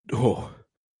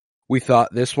 we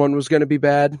thought this one was going to be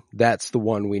bad. That's the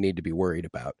one we need to be worried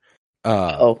about.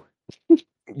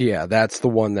 Yeah, that's the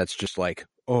one that's just like,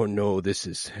 oh no, this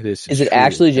is. Is it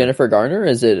actually Jennifer Garner? Or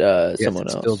is it someone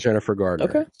else? Still Jennifer Garner.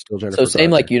 Okay, still Jennifer. So same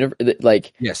Garner.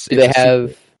 like yes. Do they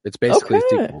have? It's basically a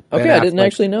sequel. Okay, I didn't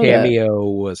actually know cameo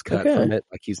was cut from it.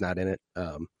 Like he's not in it.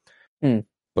 But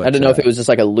I didn't know if it was just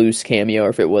like a loose cameo or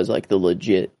if it was like the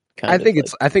legit. I think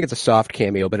it's a soft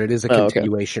cameo, but it is a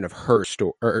continuation of her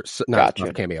story, or not a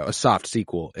soft cameo, a soft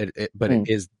sequel. But it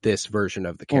is this version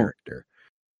of the character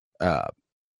that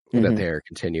they're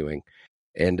continuing,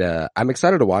 and I'm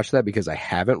excited to watch that because I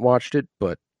haven't watched it,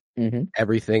 but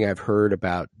everything I've heard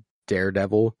about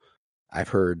Daredevil, I've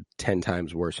heard 10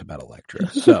 times worse about Elektra.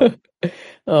 So,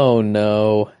 oh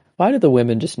no, why did the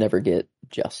women just never get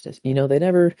justice? You know, they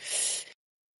never.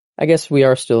 I guess we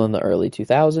are still in the early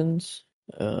 2000s.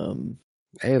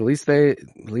 Hey, at least they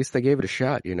gave it a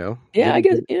shot, you know. Yeah, I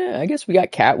guess we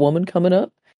got Catwoman coming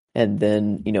up, and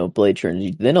then Blade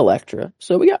Trinity, then Elektra.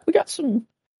 So we got some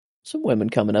women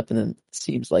coming up, and then it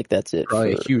seems like that's it.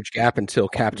 Probably a huge gap until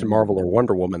Captain Marvel or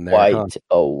Wonder Woman. There, quite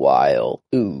a while.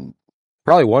 Ooh,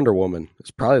 probably Wonder Woman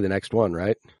is probably the next one,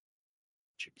 right?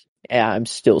 Yeah, I'm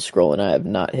still scrolling. I have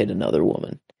not hit another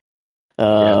woman.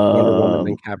 Wonder Woman,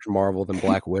 then Captain Marvel, then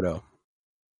Black Widow.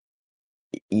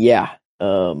 Yeah.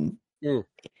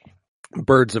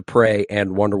 Birds of Prey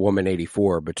and Wonder Woman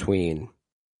 84 between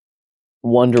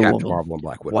Captain Marvel and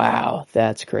Black Widow. Wow,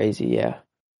 that's crazy, yeah.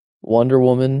 Wonder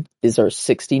Woman is our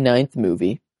 69th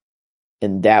movie,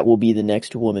 and that will be the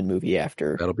next woman movie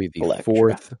after. That'll be the Elektra.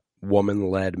 fourth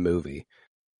woman-led movie.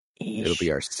 Eesh. It'll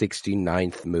be our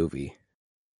 69th movie.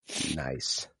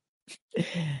 Nice.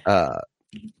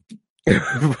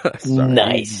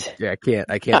 Nice. Yeah, I can't.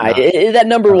 That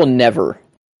number will never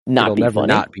not be funny.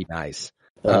 Not be nice.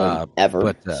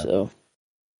 Ever.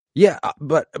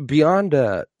 But beyond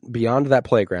that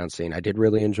playground scene, I did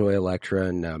really enjoy Elektra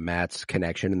and Matt's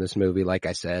connection in this movie. Like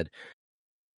I said,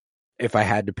 if I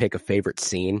had to pick a favorite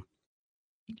scene,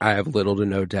 I have little to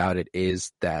no doubt it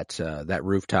is that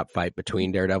rooftop fight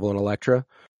between Daredevil and Elektra.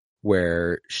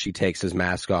 where she takes his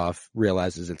mask off,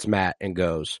 realizes it's Matt, and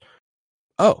goes,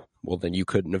 "Oh, well then you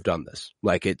couldn't have done this.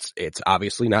 Like it's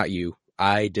obviously not you.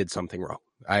 I did something wrong.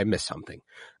 I missed something."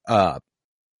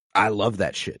 I love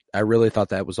that shit. I really thought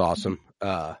that was awesome.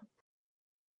 And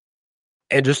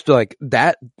just like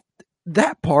that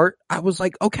part, I was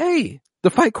like, okay, the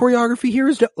fight choreography here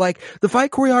is like the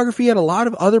fight choreography at a lot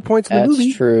of other points in the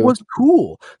movie was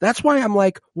cool. That's why I'm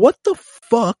like, what the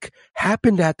fuck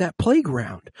happened at that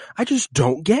playground? I just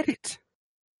don't get it.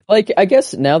 Like, I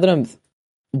guess now that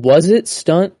was it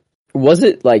stunt? Was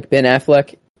it like Ben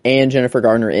Affleck and Jennifer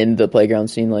Garner in the playground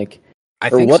scene? Like, I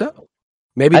think so.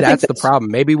 Maybe that's the problem.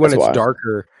 Maybe when it's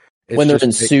darker, when they're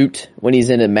in suit, when he's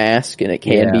in a mask, and it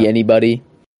can be anybody.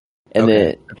 And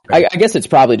then I guess it's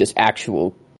probably just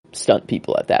actual stunt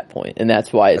people at that point, and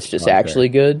that's why it's just actually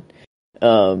good.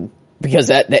 Because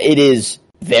that it is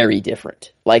very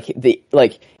different. Like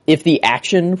if the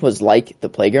action was like the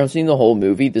playground scene, the whole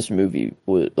movie, this movie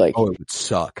would it would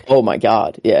suck. Oh my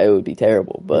god, yeah, it would be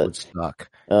terrible. But it would suck.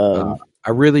 I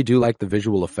really do like the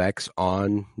visual effects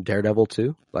on Daredevil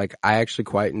too. Like, I actually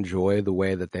quite enjoy the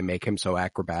way that they make him so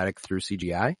acrobatic through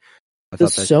CGI. The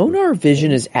sonar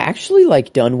vision is actually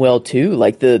like done well too.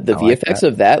 Like the VFX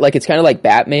of that, like it's kind of like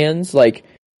Batman's, like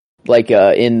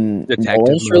in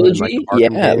Nolan's trilogy.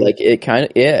 Like it kind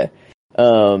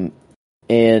of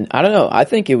and I don't know. I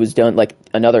think it was done like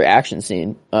another action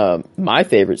scene. My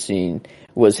favorite scene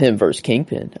was him versus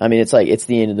Kingpin. I mean, it's like, it's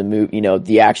the end of the movie, you know,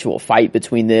 the actual fight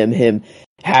between them, him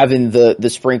having the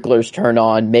sprinklers turn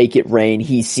on, make it rain.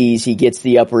 He gets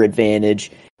the upper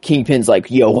advantage. Kingpin's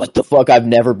like, yo, what the fuck? I've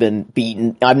never been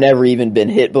beaten. I've never even been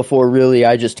hit before, really.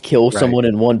 I just kill someone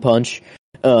in one punch.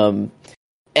 And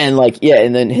like,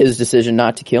 and then his decision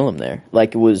not to kill him there.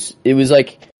 Like, it was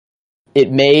like, it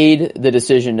made the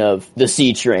decision of the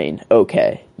C train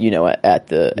okay, you know, at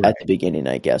the beginning,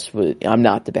 I guess. But I'm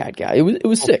not the bad guy. It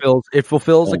was sick. It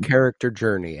fulfills a character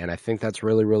journey, and I think that's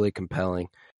really, really compelling.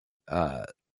 I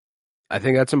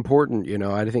think that's important. You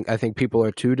know, I think people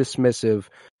are too dismissive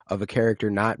of a character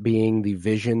not being the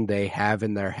vision they have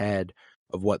in their head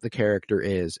of what the character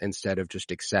is, instead of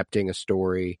just accepting a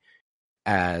story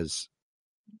as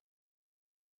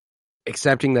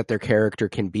accepting that their character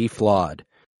can be flawed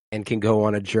and can go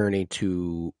on a journey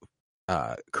to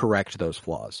correct those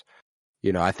flaws.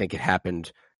 You know, I think it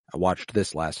happened. I watched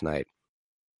this last night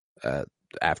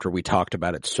after we talked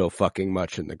about it so fucking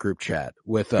much in the group chat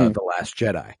with The Last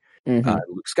Jedi,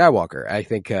 Luke Skywalker. I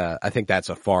think that's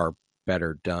a far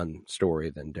better done story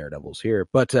than Daredevil's here,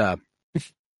 but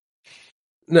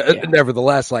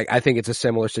nevertheless, like, I think it's a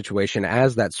similar situation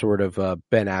as that sort of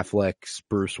Ben Affleck's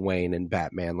Bruce Wayne and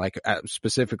Batman. Like,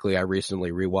 specifically, I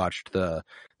recently rewatched the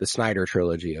Snyder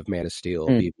trilogy of Man of Steel,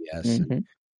 BVS, and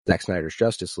Zack Snyder's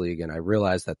Justice League, and I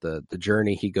realized that the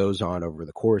journey he goes on over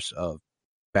the course of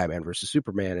Batman versus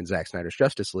Superman and Zack Snyder's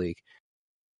Justice League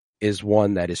is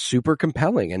one that is super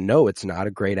compelling. And no, it's not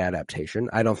a great adaptation.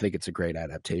 I don't think it's a great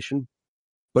adaptation,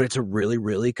 but it's a really,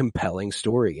 really compelling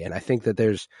story. And I think that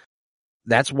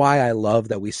that's why I love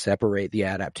that we separate the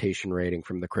adaptation rating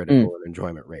from the critical and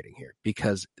enjoyment rating here,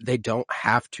 because they don't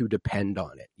have to depend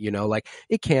on it. You know, like,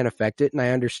 it can affect it, and I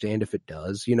understand if it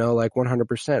does, you know, like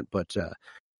 100%, but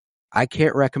I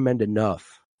can't recommend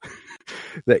enough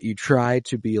that you try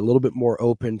to be a little bit more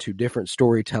open to different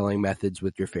storytelling methods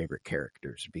with your favorite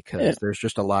characters, because there's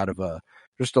just a lot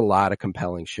of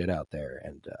compelling shit out there.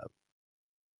 And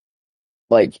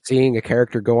like, seeing a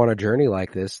character go on a journey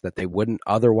like this that they wouldn't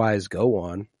otherwise go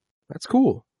on, that's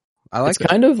cool. I like it. It's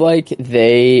kind of like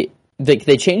they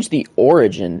changed the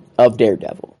origin of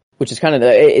Daredevil, which is kind of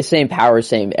the same power,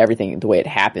 same everything, the way it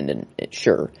happened, and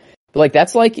sure. But like,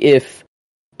 that's like if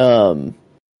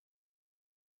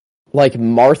like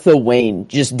Martha Wayne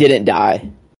just didn't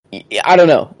die. I don't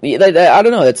know. I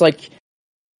don't know. It's like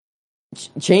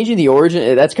changing the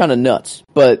origin. That's kind of nuts.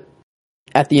 But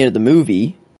at the end of the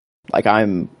movie, like,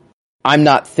 I'm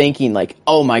not thinking like,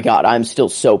 oh my god, I'm still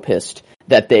so pissed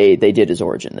that they did his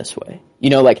origin this way. You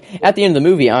know, like, at the end of the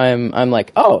movie, I'm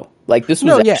like, oh, like, this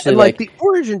was actually like the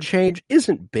origin change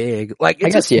isn't big. Like,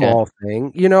 it's a small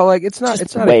thing. You know, like, it's not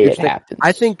the way it happens.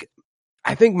 I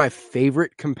think my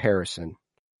favorite comparison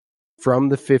from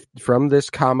this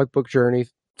comic book journey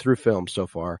through film so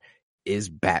far is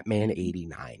Batman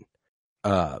 89.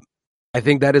 I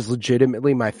think that is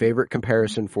legitimately my favorite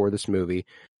comparison for this movie.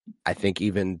 I think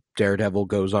even Daredevil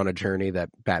goes on a journey that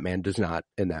Batman does not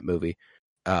in that movie.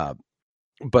 But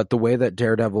the way that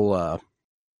Daredevil,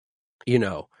 you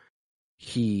know,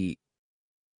 the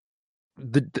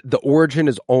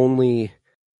origin's only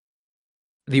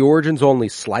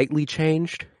slightly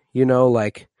changed, you know,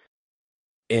 like,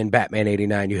 in Batman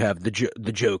 89, you have the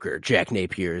Joker. Jack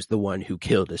Napier is the one who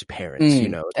killed his parents. You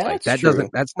know, it's like that's true.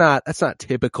 that's not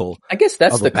typical. I guess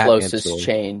that's of a the Batman closest story.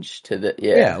 change to the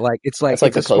Yeah, like it's That's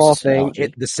like a the small closest thing.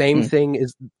 analogy. The same thing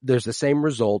is there's the same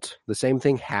result, the same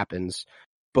thing happens,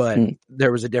 but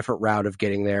there was a different route of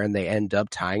getting there, and they end up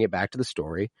tying it back to the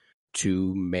story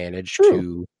to manage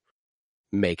to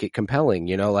make it compelling.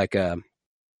 You know, like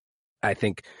I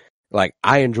think like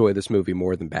I enjoy this movie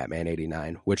more than Batman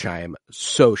 89, which I am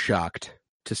so shocked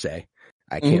to say.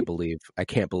 I can't believe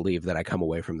that I come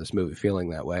away from this movie feeling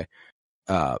that way.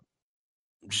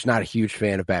 Just not a huge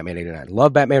fan of Batman 89.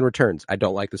 Love Batman Returns. I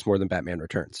don't like this more than Batman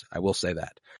Returns. I will say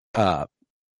that.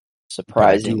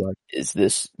 Surprising is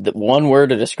this the one word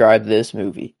to describe this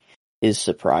movie is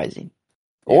surprising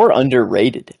or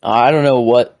underrated. I don't know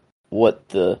what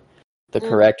the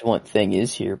correct one thing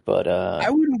is here, but I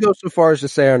wouldn't go so far as to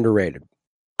say underrated.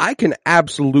 I can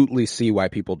absolutely see why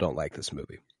people don't like this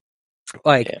movie.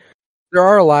 Like there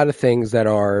are a lot of things that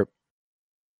are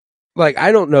like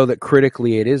I don't know that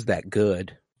critically it is that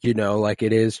good, you know, like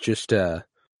it is just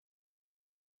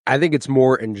I think it's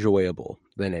more enjoyable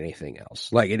than anything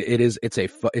else. Like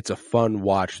it's a fun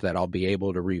watch that I'll be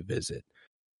able to revisit.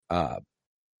 And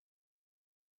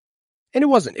it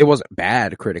wasn't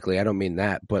bad critically. I don't mean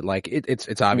that, but like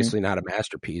it's obviously not a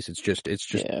masterpiece. It's just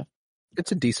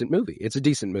it's a decent movie. It's a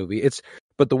decent movie.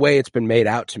 But the way it's been made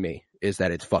out to me is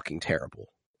that it's fucking terrible,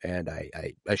 and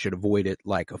I should avoid it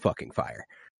like a fucking fire.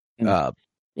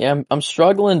 Yeah, I'm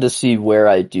struggling to see where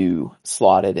I do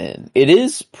slot it in. It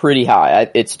is pretty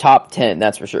high. It's top 10,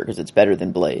 that's for sure, because it's better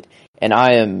than Blade. And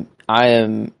I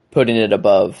am putting it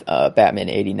above Batman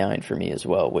 89 for me as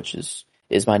well, which is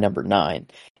my number 9.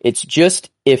 It's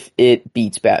just if it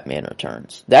beats Batman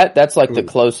Returns. That's like the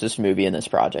closest movie in this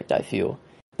project, I feel.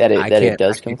 That it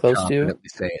does come close to.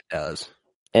 Say it does.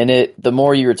 And the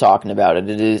more you were talking about it,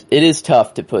 it is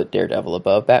tough to put Daredevil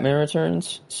above Batman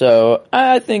Returns. So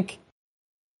I think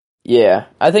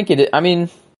it. I mean,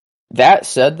 that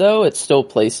said, though, it still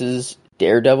places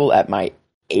Daredevil at my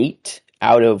 8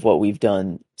 out of what we've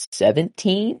done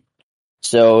 17.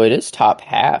 So it is top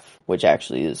half, which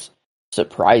actually is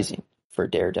surprising for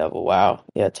Daredevil. Wow,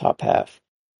 yeah, top half.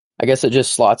 I guess it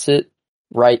just slots it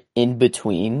right in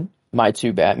between my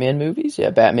 2 Batman movies. Yeah,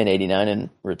 Batman 89 and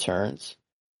Returns.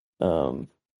 But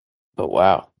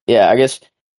wow, yeah, I guess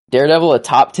Daredevil, a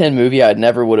top 10 movie, I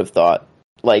never would have thought.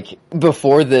 Like,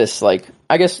 before this, like,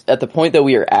 I guess at the point that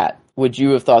we are at, would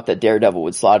you have thought that Daredevil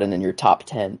would slot in your top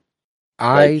 10?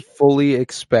 I fully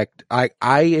expect, I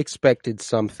expected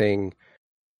something,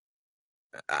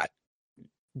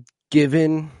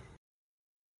 given,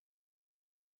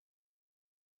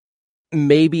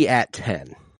 maybe at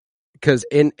 10. Because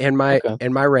in my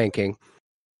ranking,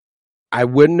 I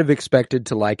wouldn't have expected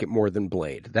to like it more than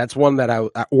Blade. That's one that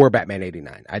or Batman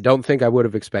 89. I don't think I would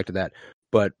have expected that,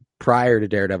 but prior to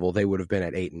Daredevil, they would have been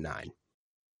at 8 and 9.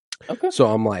 Okay. So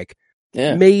I'm like,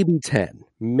 maybe 10,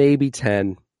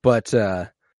 but no,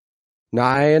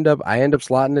 I end up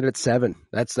slotting it at 7.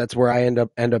 That's where I end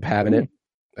up having it.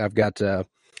 I've got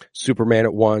Superman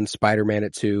at 1, Spider-Man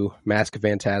at 2, Mask of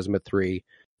Phantasm at 3,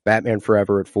 Batman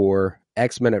Forever at 4,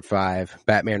 X-Men at 5,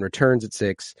 Batman Returns at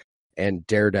 6, and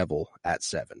Daredevil at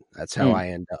 7. That's how I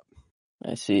end up.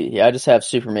 I see. Yeah, I just have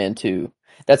Superman 2.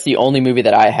 That's the only movie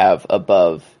that I have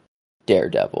above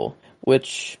Daredevil,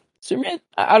 which Superman,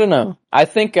 I don't know. I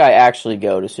think I actually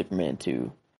go to Superman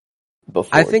 2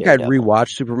 before I think Daredevil. I'd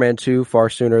rewatch Superman 2 far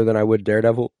sooner than I would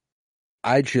Daredevil.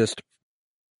 I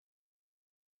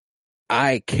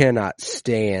cannot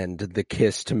stand the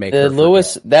kiss to make her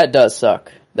Lewis, forget. that does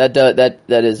suck. That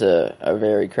is a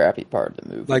very crappy part of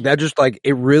the movie. Like that just like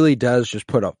it really does just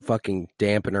put a fucking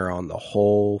dampener on the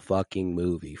whole fucking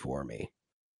movie for me.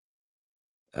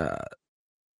 But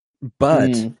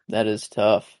that is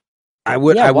tough. I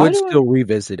would still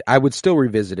revisit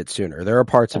it sooner. There are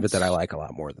parts of it that I like a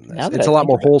lot more than this. It's a lot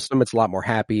more wholesome, it's a lot more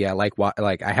happy. I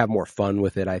I have more fun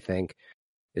with it, I think.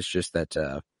 It's just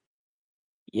that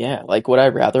yeah, like would I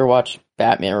rather watch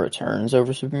Batman Returns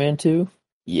over Superman 2?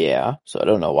 Yeah, so I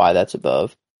don't know why that's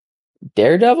above.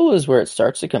 Daredevil is where it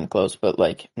starts to come close, but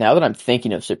like now that I'm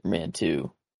thinking of Superman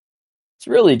 2, it's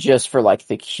really just for like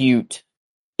the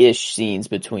cute-ish scenes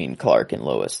between Clark and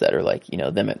Lois that are like, you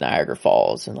know, them at Niagara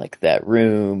Falls and like that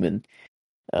room and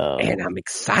I'm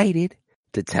excited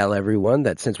to tell everyone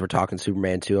that since we're talking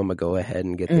Superman 2, I'm going to go ahead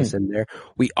and get this in there.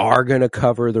 We are going to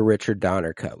cover the Richard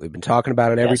Donner cut. We've been talking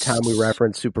about it every time we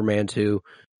reference Superman 2.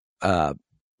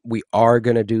 We are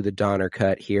going to do the Donner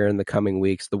cut here in the coming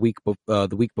weeks. The week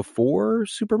before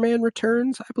Superman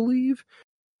Returns, I believe,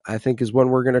 I think is when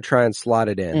we're going to try and slot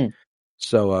it in.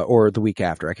 So, or the week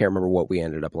after. I can't remember what we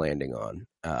ended up landing on.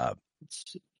 Let's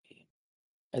see.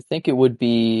 I think it would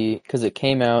be because it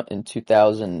came out in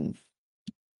 2000.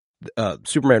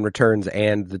 Superman Returns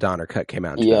and the Donner Cut came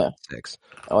out in 2006.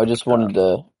 Oh, I just wanted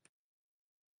to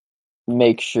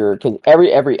make sure because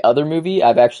every other movie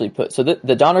I've actually put. So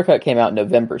the Donner Cut came out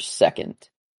November 2nd,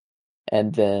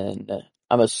 and then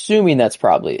I'm assuming that's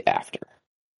probably after.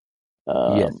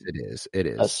 Yes, it is. It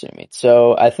is. Assuming.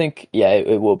 So I think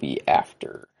it will be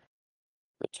after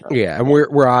Return. Yeah, and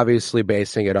we're obviously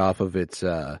basing it off of its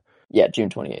June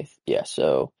 28th. Yeah,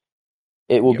 so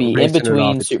it will be in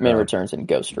between Superman Returns and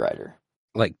Ghost Rider.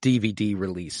 Like DVD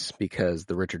release, because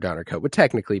the Richard Donner Cut would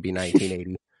technically be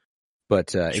 1980. But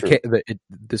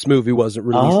this movie wasn't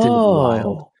released into the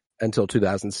wild until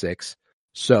 2006.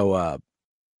 So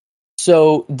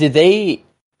did they?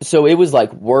 So it was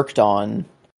like worked on,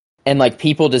 and like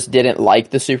people just didn't like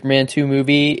the Superman 2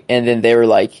 movie, and then they were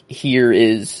like, "Here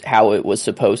is how it was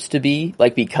supposed to be,"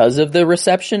 like because of the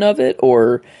reception of it,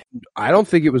 or I don't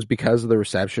think it was because of the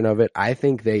reception of it. I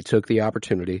think they took the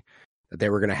opportunity that they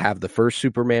were going to have the first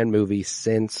Superman movie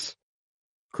since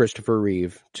Christopher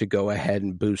Reeve to go ahead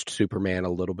and boost Superman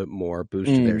a little bit more,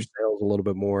 boost their sales a little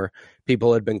bit more.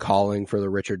 People had been calling for the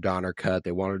Richard Donner Cut.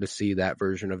 They wanted to see that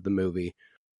version of the movie.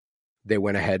 They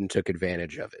went ahead and took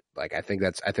advantage of it. Like, I think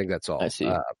that's all. I see.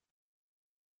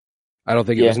 I don't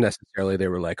think it was necessarily they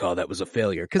were like, "Oh, that was a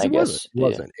failure," because it wasn't. It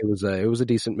wasn't. It was a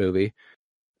decent movie.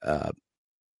 I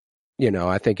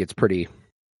think it's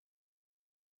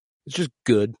just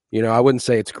good. I wouldn't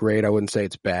say it's great. I wouldn't say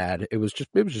it's bad. It's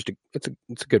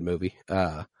a good movie.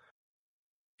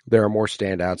 There are more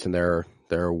standouts and there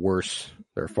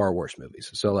are far worse movies.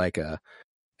 So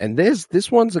and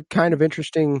this one's a kind of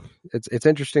interesting. It's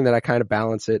interesting that I kind of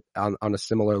balance it on a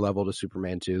similar level to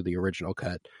Superman 2, the original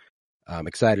cut. I'm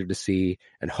excited to see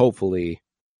and hopefully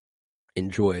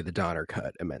enjoy the Donner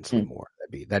Cut immensely more.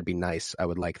 That'd be nice. I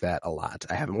would like that a lot.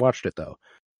 I haven't watched it though.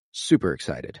 Super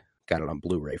excited. Got it on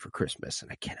Blu-ray for Christmas,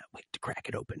 and I cannot wait to crack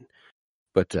it open.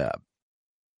 But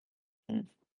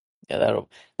that'll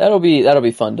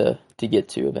be fun to get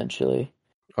to eventually.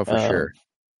 Oh, for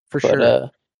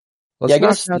sure.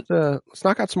 Let's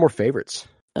knock out some more favorites.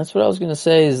 That's what I was gonna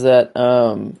say. Is that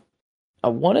I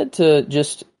wanted to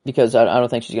just because I don't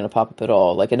think she's gonna pop up at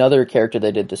all. Like another character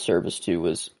they did disservice to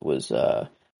was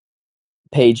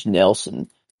Paige Nelson.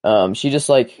 She just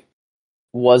like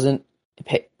wasn't.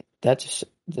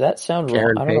 Did that sound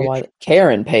wrong? I don't know why.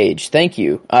 Karen Page. Thank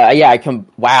you.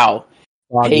 Wow.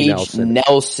 Paige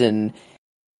Nelson.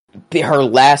 Her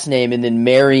last name and then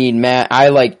marrying Matt.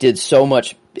 I did so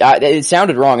much. It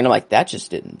sounded wrong, and I'm like, that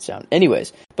just didn't sound.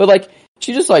 Anyways, but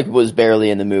she just was barely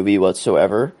in the movie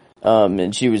whatsoever.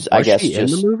 And she was I guess, just in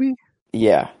the movie.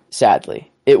 Yeah,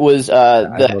 sadly, it was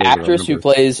the actress who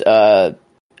plays in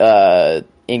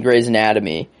Grey's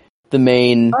Anatomy. The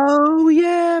main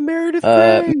Meredith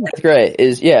Grey. Meredith Grey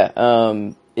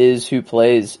is who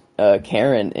plays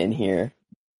Karen in here,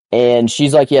 and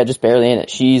she's just barely in it.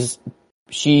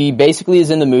 She basically is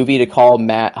in the movie to call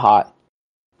Matt hot,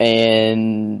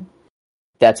 and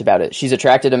that's about it. She's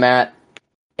attracted to Matt,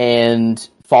 and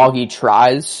Foggy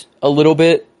tries a little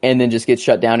bit, and then just gets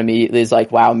shut down immediately. It's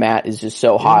like, wow, Matt is just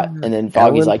so hot, and then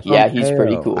Foggy's like, yeah, he's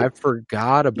pretty cool. I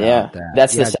forgot about that.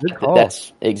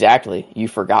 That's exactly, you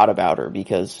forgot about her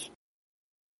because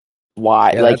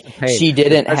why? She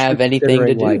didn't have anything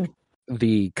to do.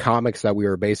 The comics that we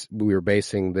were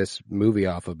basing this movie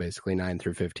off of, basically 9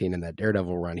 through 15, in that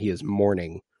Daredevil run, he is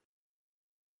mourning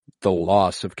the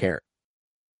loss of Karen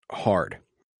hard.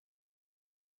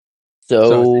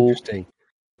 So it's interesting.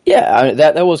 Yeah,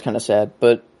 that was kind of sad,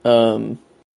 but I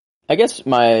guess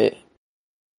where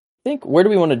do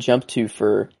we want to jump to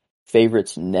for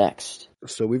favorites next?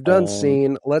 So we've done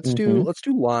scene. Let's do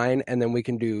line, and then we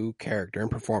can do character and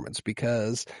performance,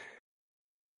 because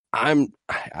I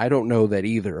don't know that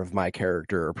either of my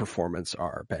character or performance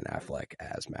are Ben Affleck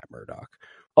as Matt Murdock,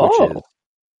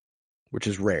 which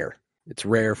is rare. It's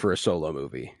rare for a solo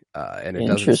movie, and it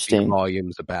doesn't speak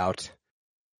volumes about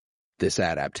this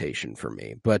adaptation for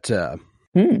me. But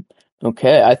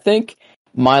okay, I think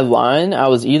my line, I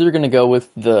was either going to go with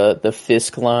the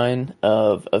Fisk line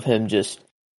of him just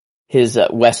his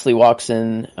Wesley walks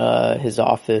in his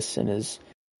office and is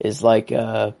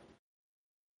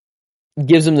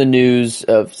gives him the news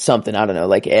of something, I don't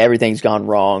know, everything's gone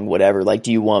wrong, whatever,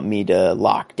 do you want me to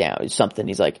lock down something?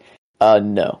 He's like,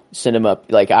 no, send him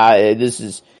up.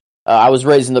 I was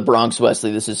raised in the Bronx,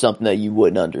 Wesley. This is something that you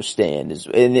wouldn't understand.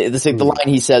 And it's the line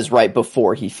he says right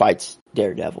before he fights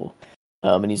Daredevil.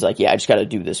 And he's like, yeah, I just got to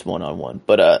do this one-on-one.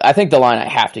 But I think the line I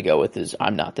have to go with is,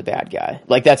 I'm not the bad guy.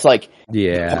 Like, that's like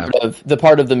the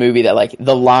part of the movie that, like,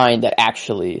 the line that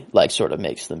actually, like, sort of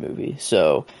makes the movie.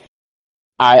 So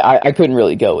I couldn't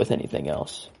really go with anything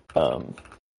else.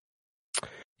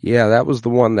 Yeah, that was the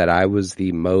one that I was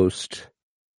the most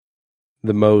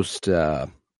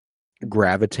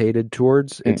gravitated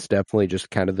towards. It's definitely just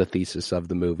kind of the thesis of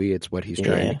the movie. It's what he's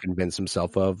trying to convince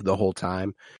himself of the whole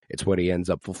time. It's what he ends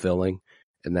up fulfilling,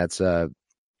 and that's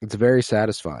it's very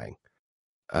satisfying.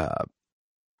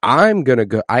 I am going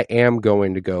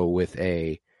to go with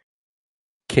a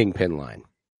Kingpin line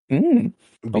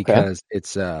because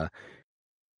it's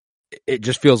it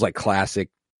just feels like classic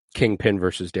Kingpin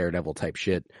versus Daredevil type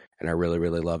shit, and I really,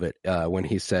 really love it. When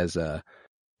he says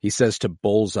to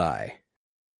Bullseye,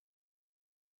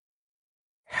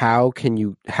 how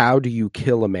do you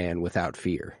kill a man without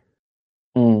fear?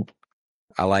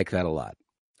 I like that a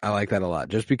lot.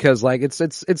 Just because, like, it's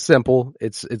simple.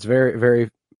 It's very, very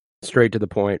straight to the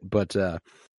point, but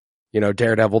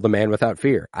Daredevil, the man without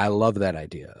fear. I love that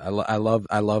idea. I love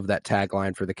that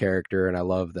tagline for the character, and I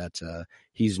love that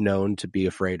he's known to be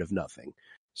afraid of nothing.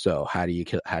 So how do you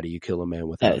kill a man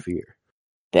without fear?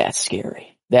 That's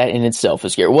scary. That in itself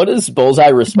is scary. What does Bullseye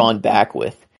respond back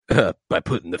with? By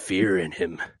putting the fear in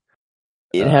him.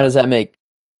 And how does that make?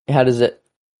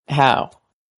 How?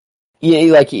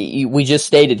 Yeah, like we just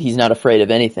stated, he's not afraid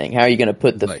of anything. How are you going to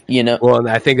put the? Well, and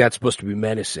I think that's supposed to be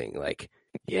menacing. Like,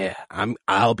 yeah,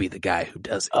 I'll be the guy who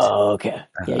does it. Oh, okay.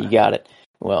 Yeah, you got it.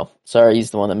 Well, sorry,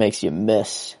 he's the one that makes you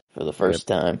miss for the first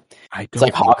time. It's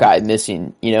like Hawkeye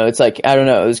missing. It's like, I don't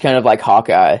know. It was kind of like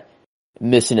Hawkeye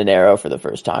missing an arrow for the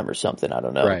first time or something. I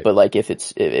don't know. Right. But like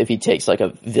if he takes like a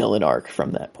villain arc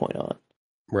from that point on.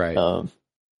 Right.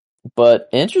 But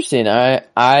interesting.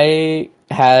 I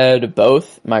had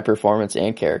both my performance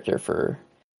and character for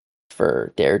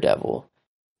Daredevil.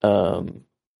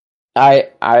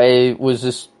 I was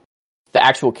just the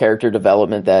actual character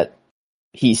development that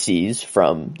he sees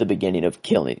from the beginning of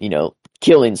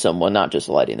killing someone, not just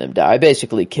letting them die,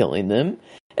 basically killing them.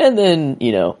 And then,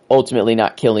 ultimately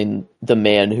not killing the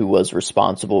man who was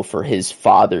responsible for his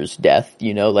father's death,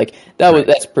 like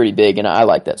that's pretty big. And I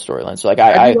like that storyline. So like,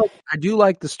 I do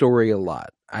like the story a lot.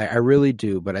 I really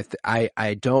do, but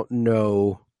I don't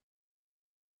know.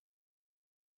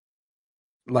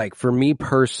 Like, for me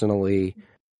personally,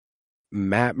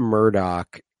 Matt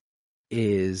Murdock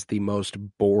is the most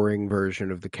boring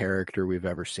version of the character we've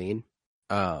ever seen.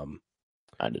 Kind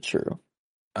of true.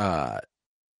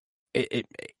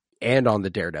 And on the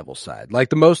Daredevil side, like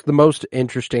the most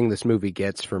interesting this movie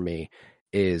gets for me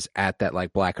is at that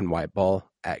like black and white ball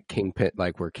at Kingpin,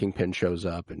 like where Kingpin shows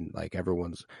up and like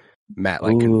Matt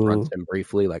like confronts him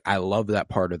briefly. Like, I love that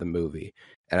part of the movie.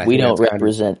 And we don't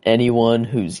represent anyone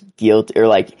who's guilty, or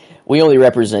like we only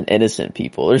represent innocent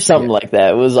people or something like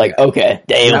that. It was like, okay,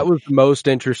 damn. That was the most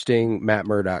interesting Matt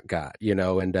Murdock got,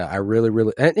 and I really,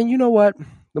 really, and you know what?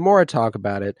 The more I talk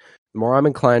about it, the more I'm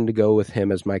inclined to go with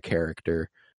him as my character.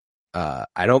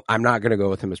 I'm not going to go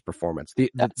with him as performance.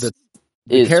 The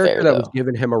character that was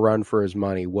giving him a run for his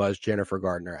money was Jennifer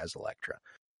Gardner as Elektra.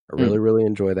 I really, really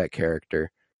enjoy that character.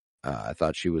 I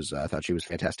thought she was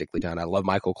fantastically done. I love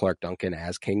Michael Clark Duncan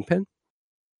as Kingpin.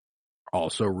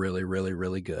 Also really, really,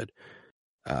 really good.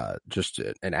 Just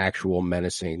an actual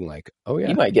menacing, like, oh yeah.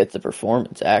 He might get the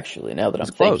performance actually, now that I'm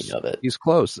thinking of it. He's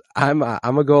close. I'm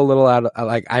gonna go a little out of,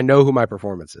 like, I know who my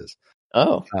performance is.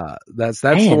 Oh, that's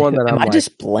the one that am I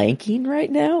just blanking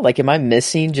right now? Like, am I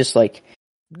missing just like?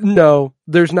 No,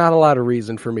 there's not a lot of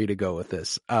reason for me to go with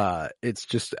this. It's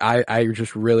just I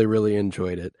just really, really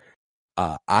enjoyed it.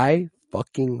 I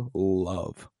fucking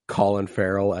love Colin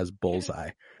Farrell as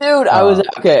Bullseye. Dude, I was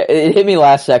okay. It hit me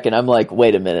last second. I'm like,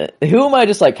 wait a minute. Who am I?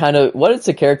 Just like kind of. What is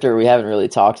the character we haven't really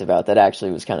talked about that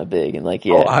actually was kind of big and like,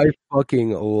 yeah. Oh, I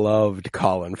fucking loved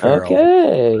Colin Farrell.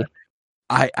 Okay.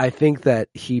 I think that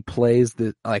he plays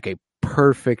like a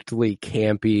perfectly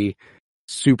campy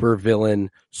super villain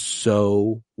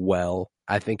so well.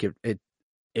 I think it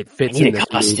fits in this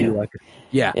movie like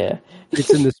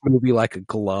fits in this movie like a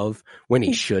glove when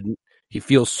he shouldn't. He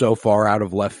feels so far out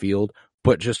of left field,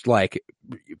 but just like,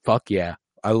 fuck yeah.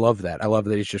 I love that. I love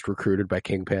that he's just recruited by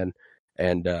Kingpin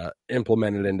and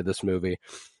implemented into this movie.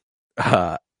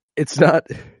 It's not,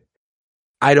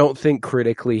 I don't think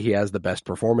critically he has the best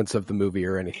performance of the movie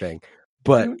or anything,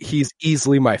 but he's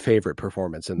easily my favorite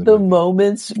performance in the movie. The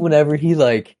moments whenever he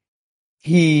like,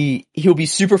 he'll be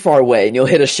super far away and he'll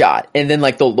hit a shot and then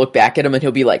like they'll look back at him and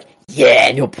he'll be like, yeah,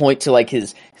 and he'll point to like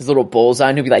his little bullseye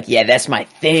and he'll be like, yeah, that's my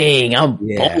thing. I'm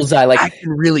Bullseye. Like, I can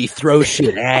really throw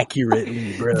shit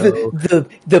accurately, bro.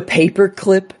 The paper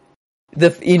clip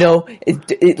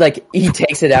like he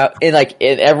takes it out and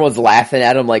and everyone's laughing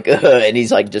at him like, ugh, and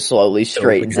he's like just slowly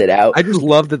straightens it out. I just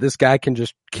love that this guy can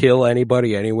just kill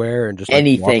anybody anywhere and just like,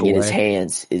 anything walk in away. his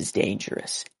hands is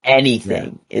dangerous.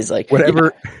 Anything is like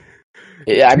whatever.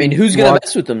 Yeah, I mean, who's gonna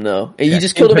mess with him though? You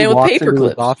just killed a man with paper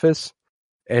clips. Office,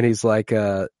 and he's like,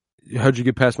 how'd you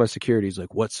get past my security? He's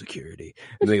like, what security?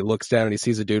 And then he looks down and he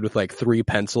sees a dude with like 3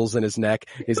 pencils in his neck.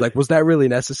 He's like, was that really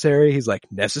necessary? He's like,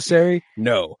 necessary?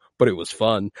 No, but it was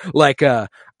fun. Like, I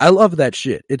love that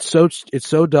shit. It's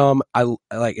so dumb. I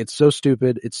like, it's so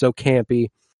stupid. It's so campy.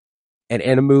 And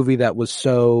in a movie that was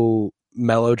so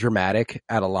melodramatic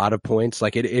at a lot of points,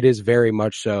 like it is very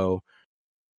much so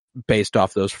based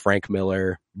off those Frank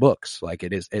Miller books. Like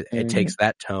it takes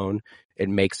that tone. It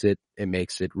makes it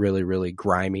really, really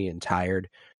grimy and tired.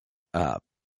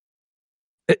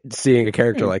 Seeing a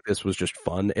character like this was just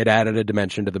fun. It added a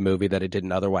dimension to the movie that it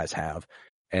didn't otherwise have.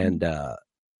 And,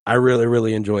 I really,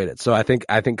 really enjoyed it. So I think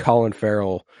Colin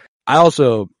Farrell, I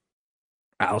also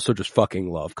just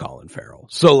fucking love Colin Farrell.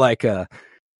 So like, there's,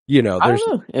 I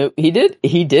don't know.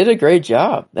 He did a great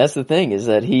job. That's the thing, is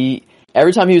that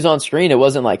every time he was on screen, it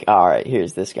wasn't like, all right,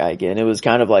 here's this guy again. It was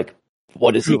kind of like,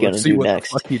 what is he going to do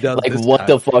next? Like, what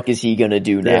the fuck is he going to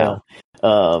do now?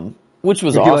 Which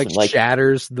was awesome. He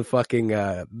shatters the fucking,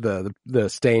 the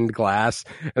stained glass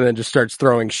and then just starts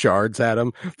throwing shards at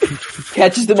him.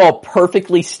 Catches them all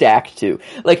perfectly stacked too.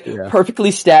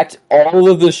 Perfectly stacked. All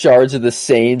of the shards are the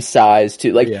same size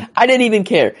too. I didn't even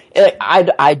care.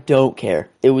 I don't care.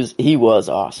 He was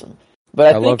awesome.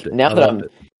 But I think now that I'm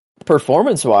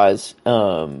performance wise,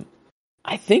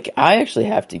 I think I actually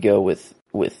have to go with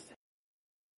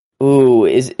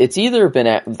it's either Ben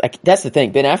Affleck. That's the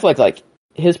thing. Ben Affleck,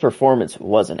 his performance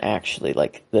wasn't actually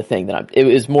the thing it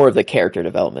was more of the character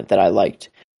development that I liked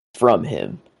from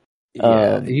him.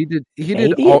 Yeah, he did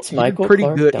pretty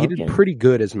good. He did pretty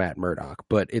good as Matt Murdock,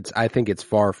 but I think it's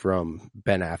far from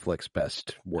Ben Affleck's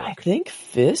best work. I think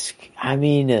Fisk,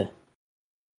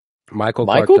 Michael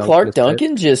Clark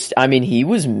Duncan he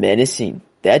was menacing.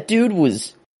 That dude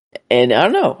was, and I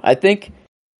don't know, I think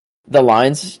the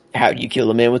lines, how do you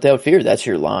kill a man without fear? That's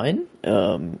your line.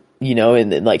 And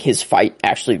then his fight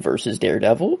actually versus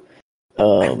Daredevil. I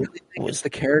really think it's the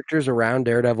characters around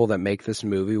Daredevil that make this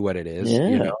movie what it is.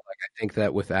 Yeah. I think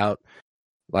that with a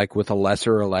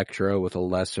lesser Elektra, with a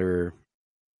lesser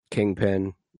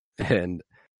Kingpin, and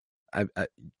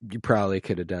you probably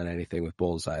could have done anything with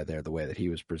Bullseye there, the way that he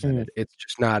was presented. It's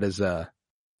just not as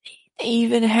They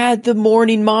even had the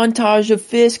morning montage of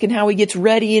Fisk and how he gets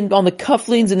ready and on the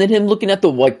cufflinks, and then him looking at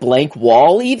the blank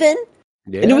wall even.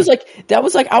 Yeah. And it was I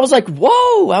was like,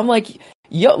 whoa! I'm like,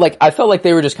 yo, I felt like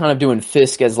they were just kind of doing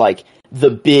Fisk as the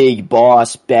big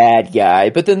boss bad guy,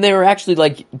 but then they were actually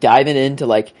diving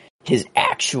into his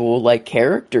actual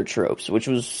character tropes, which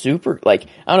was super. I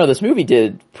don't know, this movie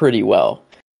did pretty well.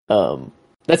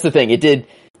 That's the thing; it did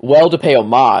well to pay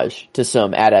homage to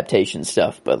some adaptation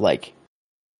stuff, but the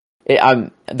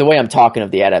way I'm talking of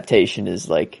the adaptation is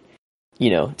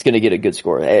it's going to get a good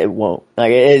score. It won't.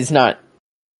 It's not.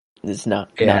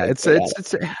 Yeah,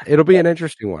 it'll be an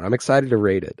interesting one. I'm excited to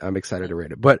rate it.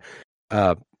 But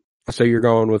so you're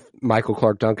going with Michael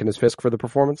Clark Duncan as Fisk for the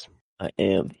performance? I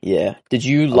am. Yeah. Did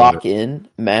you lock in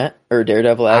Matt or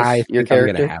Daredevil as your character?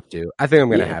 I'm gonna have to. I think I'm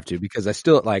gonna have to, because I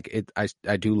still it. I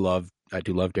do love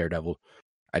Daredevil.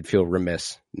 I'd feel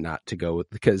remiss not to go with,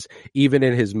 because even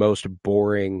in his most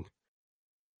boring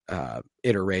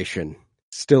iteration,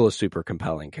 still a super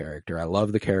compelling character. I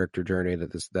love the character journey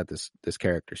that this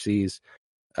character sees.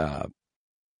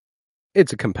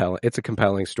 It's a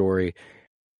compelling story.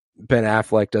 Ben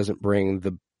Affleck doesn't bring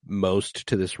the most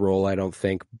to this role, I don't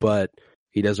think, but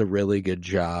he does a really good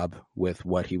job with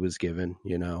what he was given.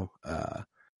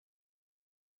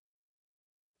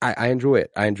 I enjoy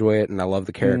it. And I love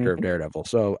the character of Daredevil.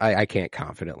 So I can't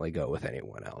confidently go with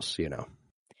anyone else.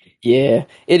 Yeah,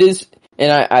 it is.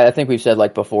 And I think we've said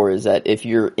before, is that if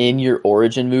you're in your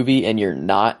origin movie and you're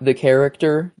not the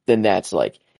character, then that's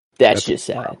just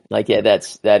sad.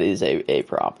 That is a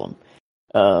problem.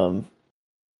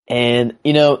 And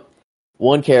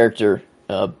one character,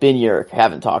 Ben Urich,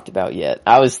 haven't talked about yet.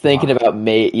 I was thinking about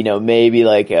maybe no,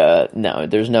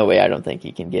 there's no way. I don't think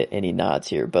he can get any nods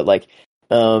here, but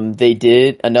they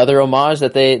did another homage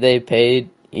that they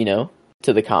paid,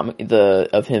 to the comic,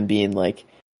 of him being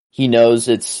he knows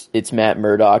it's Matt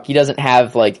Murdock. He doesn't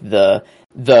have the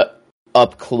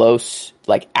up close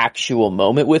actual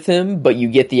moment with him, but you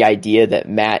get the idea that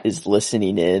Matt is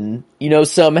listening in,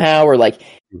 somehow, or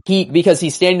because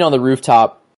he's standing on the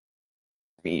rooftop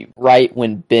right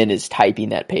when Ben is typing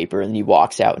that paper and he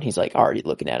walks out and he's like already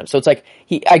looking at him. So it's like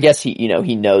I guess he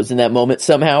knows in that moment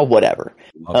somehow, whatever.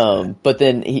 But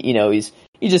then he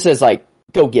just says like,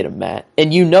 go get him, Matt.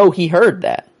 And he heard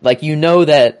that. Like,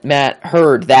 that Matt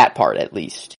heard that part at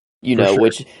least, sure.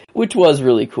 which was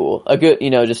really cool. A good,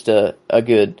 just a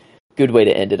good way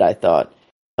to end it, I thought.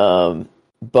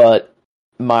 But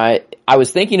I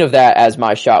was thinking of that as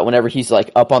my shot whenever he's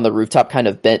like up on the rooftop, kind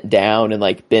of bent down, and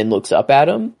like Ben looks up at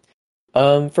him,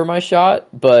 for my shot.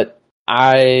 But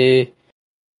I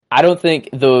don't think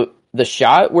the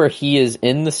shot where he is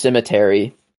in the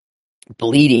cemetery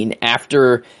bleeding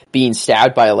after being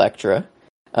stabbed by Elektra,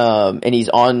 and he's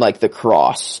on like the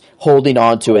cross holding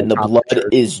on to it and the blood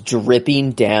is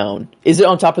dripping down. Is it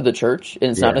on top of the church and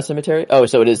it's not in a cemetery? Oh,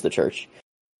 so it is the church.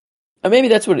 Maybe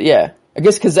that's what I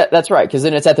guess because that's right, because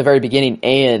then it's at the very beginning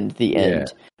and the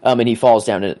end. And he falls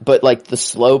down in it. But like the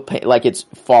slow pain, like it's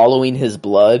following his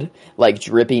blood, like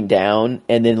dripping down,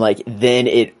 and then then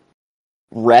it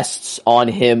rests on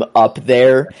him up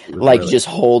there, like really just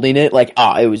holding it. Like,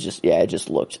 it was just, it just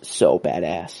looked so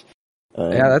badass.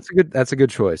 That's a good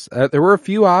choice. There were a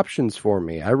few options for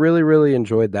me. I really, really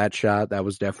enjoyed that shot. That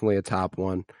was definitely a top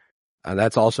one.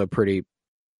 That's also pretty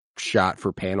shot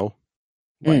for panel.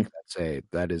 Like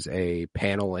that is a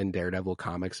panel in Daredevil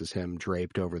comics, is him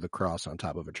draped over the cross on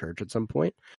top of a church at some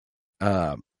point.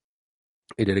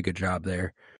 He did a good job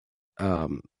there.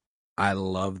 I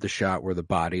love the shot where the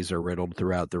bodies are riddled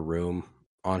throughout the room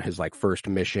on his like first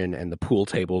mission, and the pool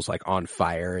table's like on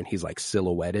fire and he's like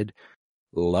silhouetted.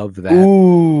 Love that.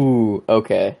 Ooh,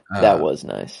 okay. That was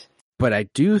nice. But I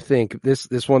do think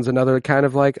this one's another kind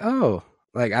of like, I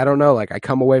don't know, like I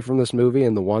come away from this movie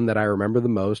and the one that I remember the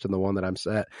most and the one that I'm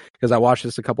set, because I watched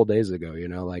this a couple days ago,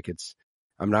 like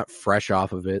I'm not fresh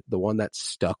off of it. The one that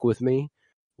stuck with me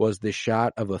was the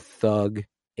shot of a thug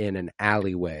in an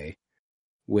alleyway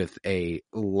with a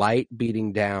light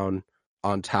beating down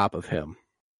on top of him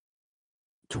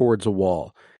towards a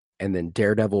wall, and then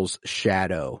Daredevil's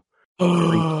shadow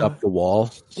creeps up the wall.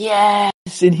 Yes,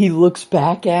 and he looks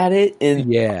back at it,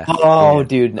 and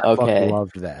dude, okay.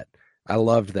 I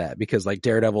loved that because like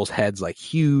Daredevil's head's like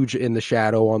huge in the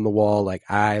shadow on the wall. Like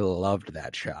I loved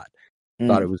that shot.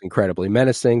 Thought it was incredibly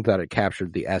menacing. Thought it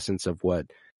captured the essence of what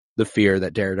the fear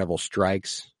that Daredevil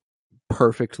strikes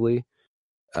perfectly.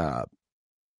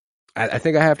 I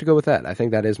think I have to go with that. I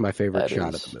think that is my favorite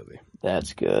shot of the movie.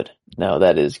 That's good. No,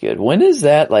 that is good. When does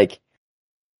that happen?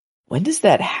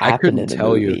 I couldn't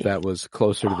tell you if that was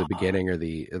closer to the beginning or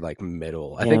the like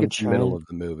middle. I think it's the middle of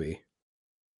the movie.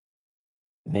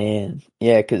 Man,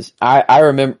 yeah, because I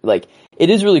remember like it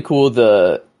is really cool.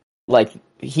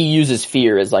 He uses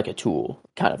fear as like a tool,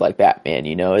 kind of like Batman.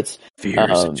 It's fear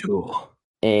is a tool,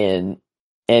 and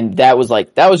that was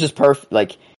just perfect.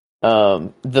 Like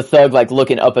the thug like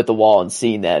looking up at the wall and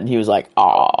seeing that, and he was like,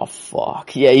 "Oh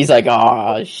fuck, yeah." He's like,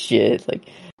 "Oh shit, like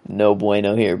no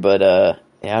bueno here." But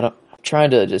I'm trying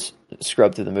to just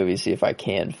scrub through the movie see if I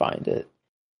can find it.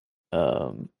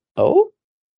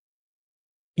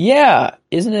 Yeah,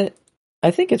 isn't it?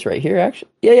 I think it's right here,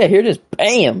 actually. Yeah, here it is.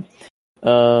 Bam!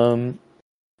 And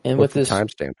what's with this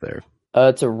timestamp there?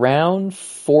 It's around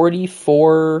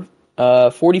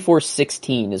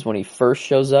 44:16 is when he first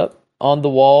shows up on the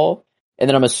wall. And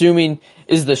then I'm assuming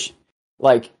is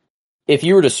if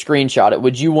you were to screenshot it,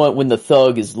 would you want when the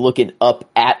thug is looking up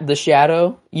at the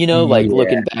shadow,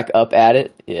 looking back up at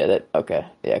it? Yeah, okay.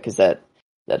 Yeah, because that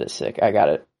is sick. I got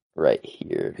it right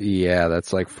here. Yeah,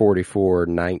 that's like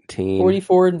 44:19.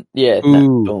 44, yeah.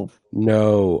 Ooh,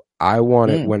 no, I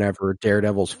want it whenever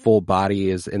Daredevil's full body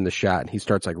is in the shot and he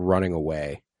starts like running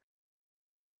away.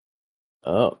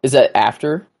 Oh, is that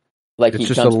after? Like it's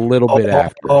just a little bit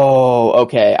after. Oh,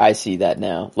 okay, I see that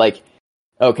now. Like,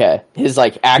 okay, his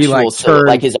like actual his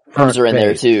arms are in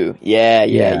there too. Yeah.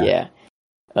 Like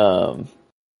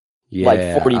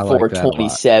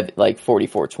 44:27, like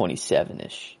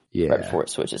 44:27ish. Yeah. Right before it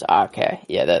switches. Okay.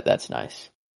 Yeah, that's nice.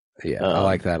 Yeah, I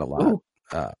like that a lot.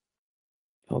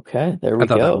 Okay, there we go. I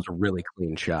thought that was a really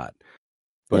clean shot.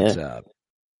 But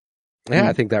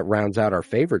I think that rounds out our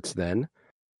favorites then.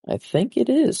 I think it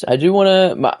is. I do want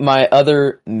to. My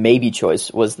other maybe choice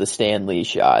was the Stan Lee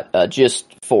shot, just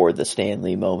for the Stan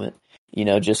Lee moment.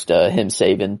 Just him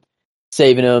saving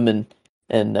him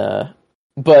and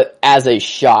but as a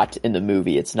shot in the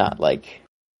movie, it's not like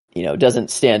doesn't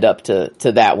stand up to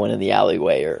that one in the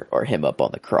alleyway or him up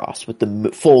on the cross with the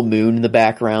full moon in the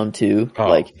background too.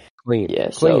 Clean.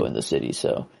 Yeah, clean. So in the city.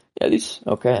 So yeah,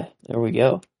 okay. There we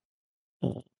go.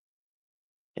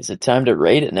 Is it time to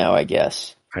rate it now? I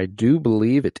guess. I do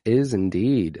believe it is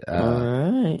indeed. All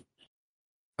right.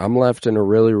 I'm left in a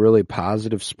really, really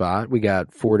positive spot. We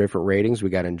got 4 different ratings. We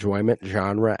got enjoyment,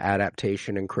 genre,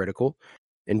 adaptation, and critical.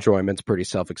 Enjoyment's pretty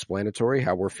self-explanatory,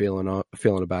 how we're feeling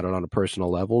about it on a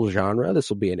personal level. Genre, this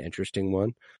will be an interesting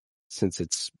one since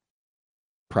it's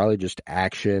probably just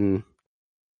action,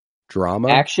 drama.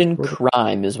 Action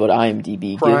crime is what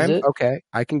IMDb gives Crime, it. okay.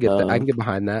 I can get that. I can get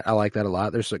behind that. I like that a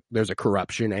lot. There's a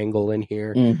corruption angle in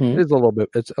here. Mhm. It's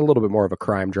a little bit more of a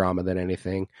crime drama than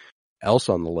anything else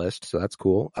on the list, so that's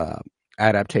cool.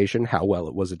 Adaptation, how well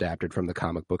it was adapted from the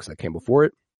comic books that came before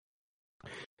it.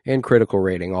 And critical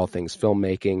rating, all things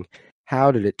filmmaking.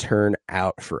 How did it turn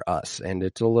out for us? And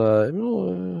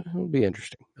it'll be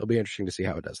interesting. It'll be interesting to see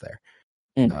how it does there.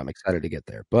 I'm excited to get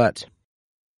there. But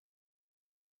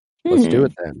let's do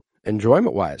it then.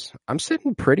 Enjoyment wise, I'm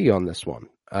sitting pretty on this one.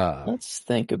 Let's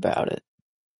think about it.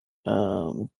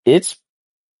 It's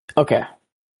okay.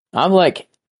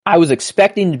 I was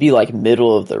expecting to be like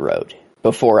middle of the road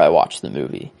before I watched the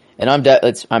movie, and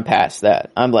I'm past that.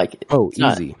 I'm like,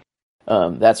 easy.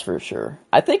 That's for sure.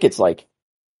 I think it's like,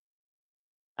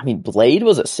 I mean, Blade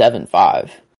was a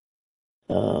 7.5.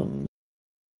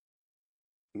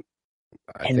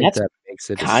 I think that makes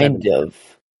it kind of,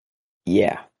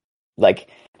 yeah. Like,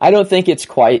 I don't think it's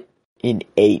quite an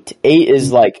 8. 8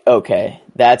 is like, okay,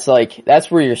 that's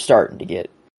where you're starting to get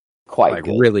quite like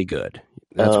good. Really good.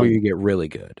 That's where you get really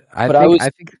good. I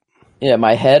think yeah,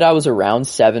 my head, I was around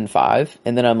 7.5,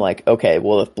 and then I'm like, okay,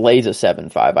 well, if Blade's a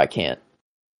 7.5,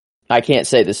 I can't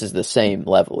say this is the same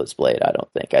level as Blade. I don't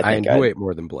think. I enjoy it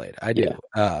more than Blade. I do.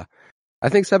 Yeah. I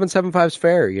think 7.75 is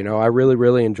fair. You know, I really,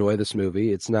 really enjoy this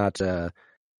movie. It's not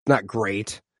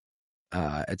great.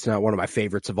 It's not one of my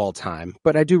favorites of all time,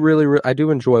 but I do I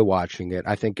do enjoy watching it.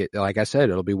 I think it, like I said,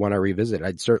 it'll be one I revisit.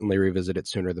 I'd certainly revisit it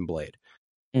sooner than Blade.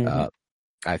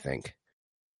 I think.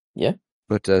 Yeah.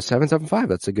 But 7.75,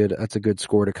 that's a good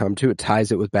score to come to. It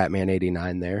ties it with Batman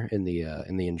 89 there in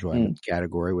the enjoyment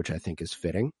category, which I think is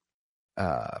fitting.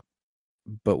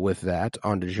 But with that,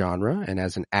 onto genre, and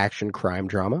as an action crime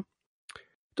drama,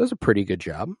 does a pretty good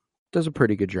job.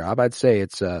 I'd say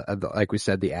it's like we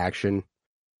said, the action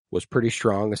was pretty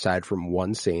strong aside from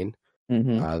one scene.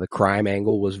 The crime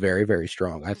angle was very, very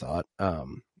strong, I thought.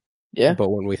 Yeah. But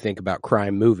when we think about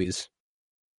crime movies,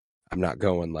 I'm not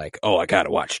going like, oh, I gotta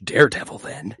watch Daredevil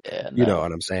then. Yeah, no. You know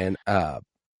what I'm saying? But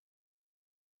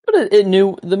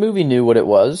the movie knew what it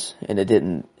was, and it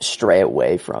didn't stray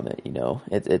away from it. You know,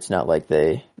 it's not like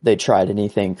they tried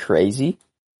anything crazy.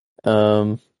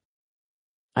 I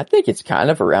think it's kind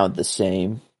of around the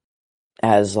same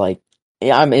as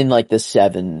I'm in like the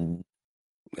 7.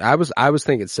 I was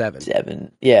thinking 7.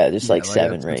 7, yeah, just like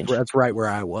 7 range. That's right where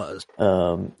I was.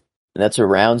 That's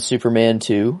around Superman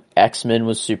 2. X-Men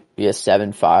was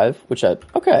 7.5, which I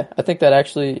think that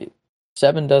actually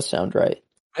 7 does sound right.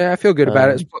 Yeah, I feel good about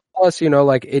it. Plus, you know,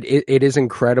 like it is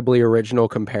incredibly original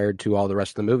compared to all the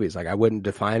rest of the movies. Like I wouldn't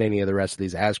define any of the rest of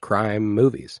these as crime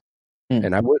movies.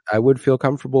 And I would feel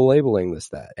comfortable labeling this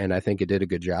that. And I think it did a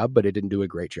good job, but it didn't do a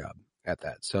great job at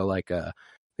that. So like I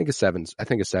think a 7's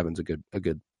a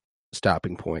good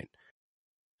stopping point.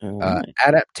 Right.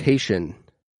 Adaptation.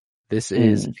 This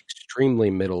is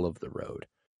extremely middle of the road.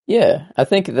 Yeah, I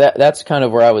think that's kind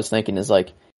of where I was thinking is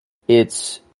like they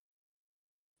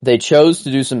chose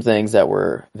to do some things that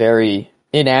were very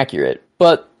inaccurate,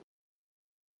 but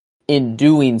in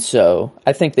doing so,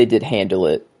 I think they did handle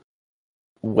it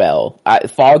well.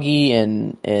 Foggy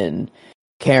and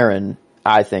Karen,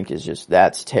 I think is just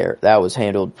that was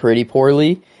handled pretty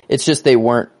poorly. It's just they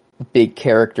weren't big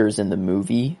characters in the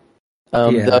movie,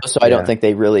 though, so I don't think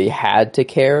they really had to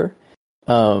care.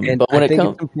 But when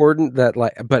it's important that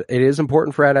but it is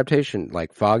important for adaptation.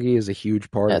 Like Foggy is a huge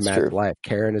part of Matt's life.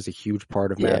 Karen is a huge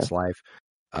part of Matt's life.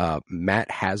 Matt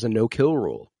has a no-kill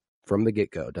rule from the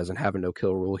get-go. Doesn't have a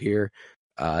no-kill rule here.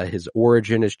 His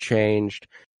origin has changed.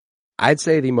 I'd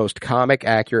say the most comic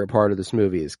accurate part of this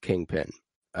movie is Kingpin.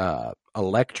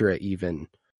 Elektra even,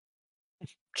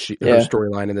 her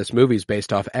storyline in this movie is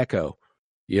based off Echo.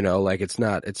 You know, like it's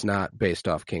not based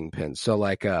off Kingpin. So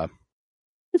like, I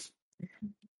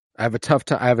have a tough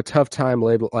time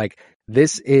label. Like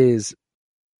this is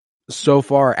so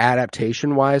far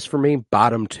adaptation wise for me,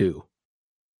 bottom 2.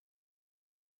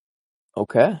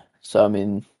 Okay. So I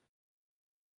mean,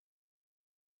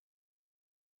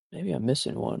 maybe I'm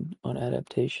missing one on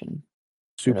adaptation.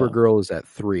 Supergirl is at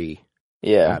 3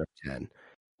 out of 10.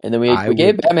 And then we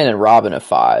gave Batman and Robin a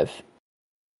 5.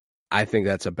 I think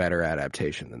that's a better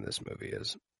adaptation than this movie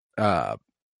is.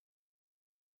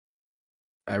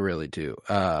 I really do.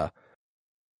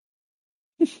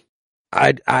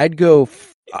 I'd go,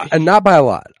 not by a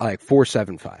lot, like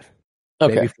 4.75.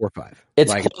 Okay. maybe 4 or 5.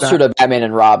 It's Like, closer to Batman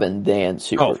and Robin than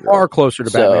Supergirl. far closer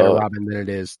to Batman and So- Robin than it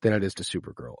is to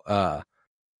Supergirl.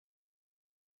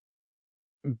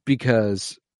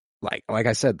 Because like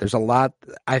I said, there's a lot.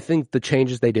 I think the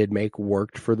changes they did make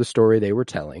worked for the story they were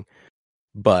telling,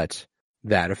 but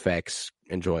that affects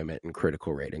enjoyment and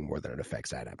critical rating more than it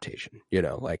affects adaptation. You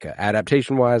know, like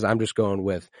adaptation wise, I'm just going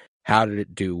with how did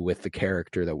it do with the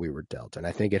character that we were dealt, and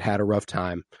I think it had a rough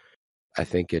time. I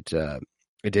think it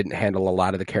didn't handle a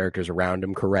lot of the characters around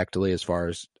him correctly as far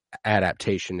as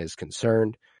adaptation is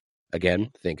concerned. Again,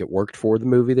 I think it worked for the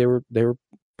movie they were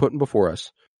putting before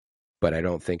us, but I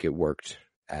don't think it worked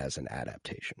as an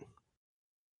adaptation.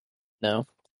 No.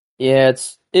 Yeah,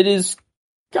 it is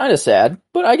kind of sad,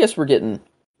 but I guess we're getting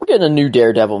a new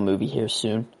Daredevil movie here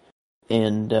soon.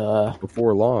 And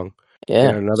Before long. yeah.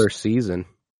 In another season.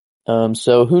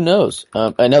 So who knows?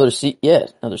 Another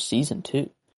season too.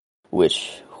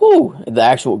 Which the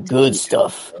actual good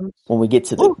stuff when we get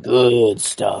to the good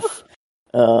stuff.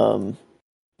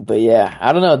 But yeah,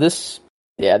 I don't know. The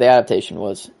adaptation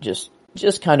was just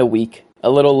kind of weak. A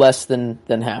little less than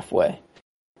halfway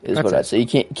is what I'd say. You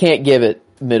can't give it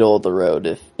middle of the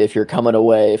road if you're coming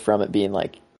away from it being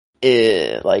like,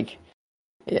 if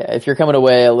you're coming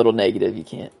away a little negative, you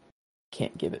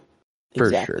can't give it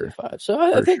exactly a 5. So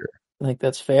I think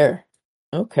that's fair.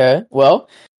 Okay, well,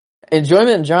 enjoyment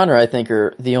and genre I think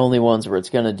are the only ones where it's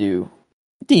going to do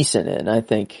decent in. I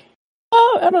think.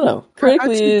 I don't know.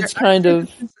 Critically, it's kind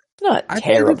of not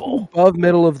terrible. It's above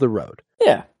middle of the road.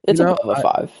 Yeah, it's above a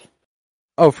 5.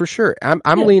 Oh, for sure.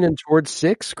 I'm leaning towards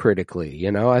 6 critically.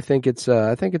 You know, I think it's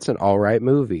an all right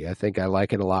movie. I think I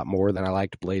like it a lot more than I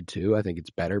liked Blade 2. I think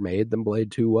it's better made than Blade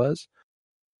 2 was.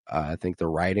 I think the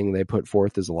writing they put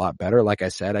forth is a lot better. Like I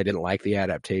said, I didn't like the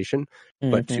adaptation,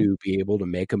 but to be able to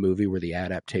make a movie where the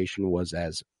adaptation was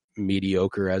as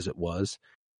mediocre as it was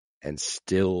and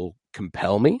still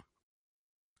compel me,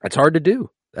 that's hard to do.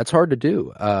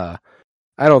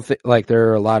 I don't think, like, there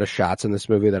are a lot of shots in this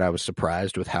movie that I was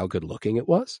surprised with how good looking it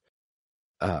was.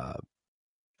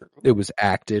 It was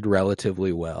acted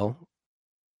relatively well.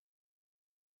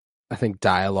 I think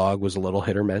dialogue was a little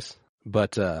hit or miss,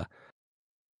 but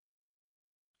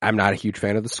I'm not a huge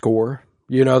fan of the score.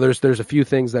 You know, there's a few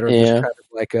things that are just kind of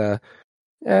like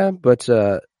but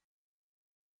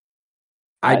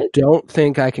I don't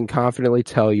think I can confidently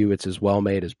tell you it's as well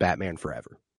made as Batman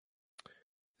Forever. I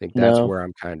think that's where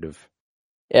I'm kind of.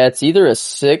 Yeah, it's either a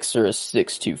 6 or a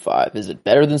 6.25. Is it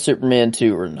better than Superman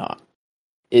 2 or not?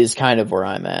 Is kind of where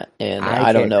I'm at, and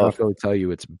I don't know. I can't tell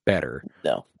you it's better.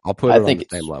 No, I'll put it on the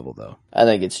same level though. I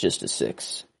think it's just a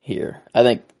 6 here. I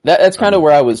think that's kind of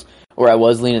where I was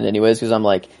leaning anyways, because I'm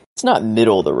like, it's not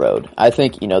middle of the road. I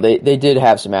think they did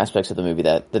have some aspects of the movie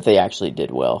that they actually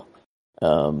did well,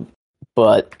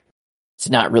 but it's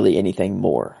not really anything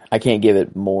more. I can't give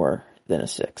it more than a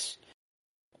 6.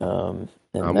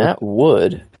 And that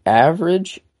would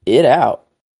average it out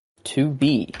to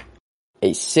be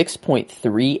a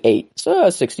 6.38, so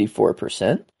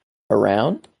 64%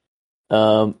 around.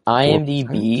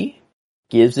 IMDb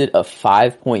gives it a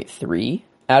 5.3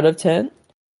 out of 10,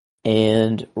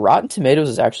 and Rotten Tomatoes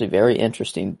is actually very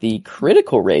interesting. The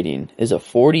critical rating is a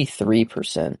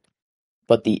 43%,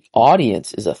 but the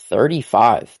audience is a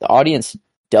 35. The audience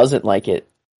doesn't like it.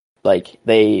 Like,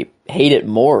 they hate it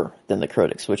more than the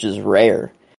critics, which is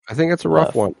rare. I think that's a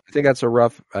rough one. I think that's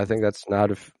not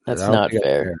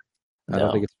fair. I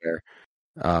don't think it's fair.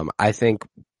 I think,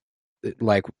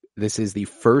 like, this is the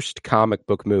first comic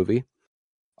book movie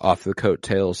off the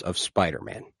coattails of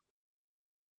Spider-Man.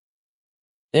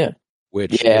 Yeah.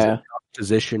 Which is a tough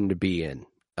position to be in.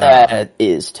 That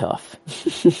is tough.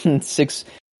 Was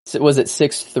it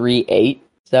 6.38?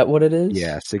 Is that what it is?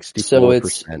 Yeah,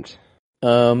 64%.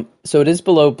 So it is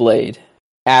below Blade,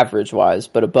 average-wise,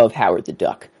 but above Howard the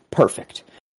Duck. Perfect.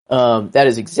 That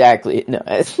is exactly no.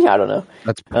 I don't know.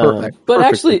 That's perfect. But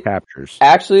actually,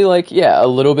 a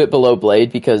little bit below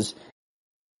Blade, because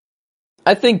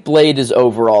I think Blade is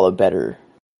overall a better.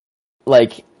 I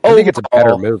think it's a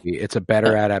better movie. It's a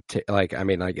better adaptation.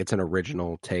 It's an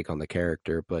original take on the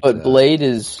character. But Blade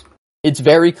it's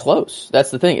very close.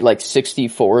 That's the thing.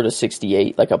 64 to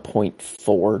 68, like a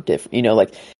 0.4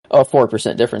 difference. A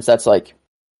 4% difference. That's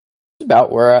about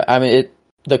where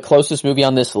the closest movie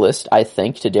on this list, I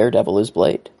think, to Daredevil is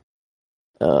Blade.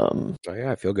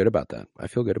 I feel good about that.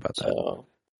 So,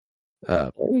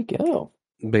 there we go.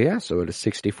 But yeah, so at a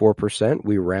 64%,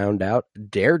 we round out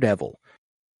Daredevil.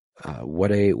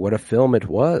 What a film it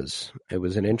was. It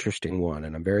was an interesting one,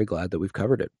 and I'm very glad that we've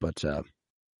covered it. But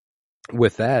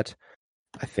with that,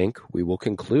 I think we will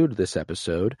conclude this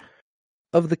episode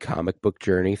of the comic book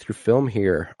journey through film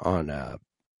here on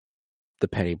the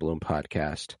Penny Bloom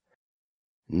podcast.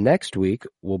 Next week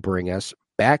will bring us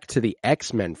back to the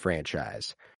X-Men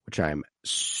franchise, which I'm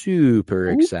super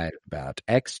excited about.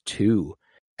 X2,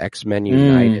 X-Men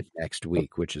United next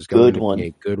week, which is going to be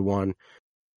a good one.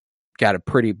 Got a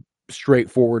pretty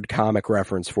straightforward comic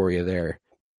reference for you there.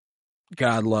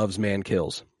 God loves, man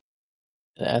kills.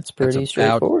 That's pretty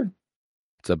straightforward.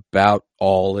 It's about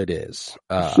all it is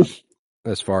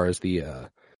as far as the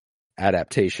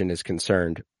adaptation is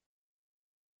concerned.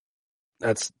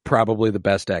 That's probably the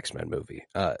best X-Men movie.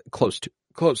 Close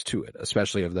to it,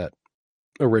 especially of that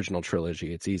original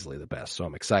trilogy. It's easily the best, so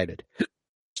I'm excited.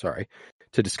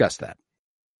 To discuss that.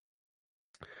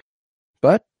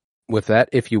 But with that,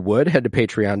 if you would, head to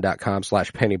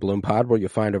patreon.com/pennybloom-pod, where you'll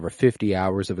find over 50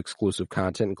 hours of exclusive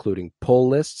content, including pull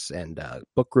lists and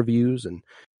book reviews, and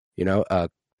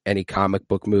any comic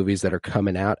book movies that are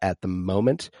coming out at the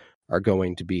moment are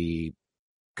going to be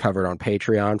covered on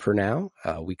Patreon for now.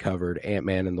 We covered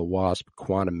Ant-Man and the Wasp: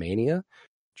 Quantumania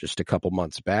just a couple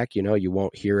months back. You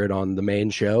won't hear it on the main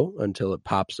show until it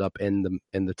pops up in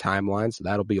the timeline, so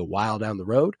that'll be a while down the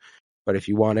road. But if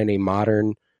you want any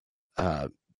modern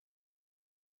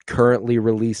currently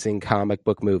releasing comic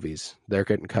book movies, they're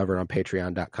getting covered on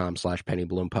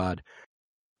patreon.com/pennybloom-pod.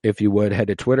 If you would, head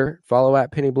to Twitter, follow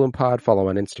at pennybloom-pod, follow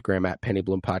on Instagram at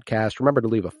pennybloom-podcast. Remember to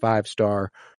leave a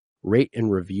 5-star rate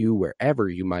and review wherever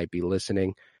you might be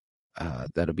listening.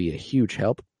 That'll be a huge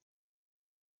help.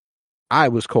 I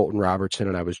was Colton Robertson,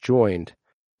 and I was joined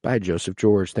by Joseph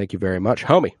George. Thank you very much,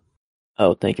 homie.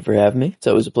 Oh, thank you for having me. It's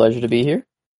always a pleasure to be here.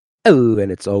 Oh, and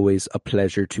it's always a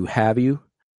pleasure to have you.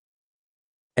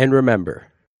 And remember,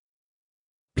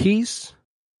 peace,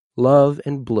 love,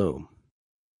 and bloom.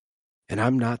 And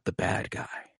I'm not the bad guy.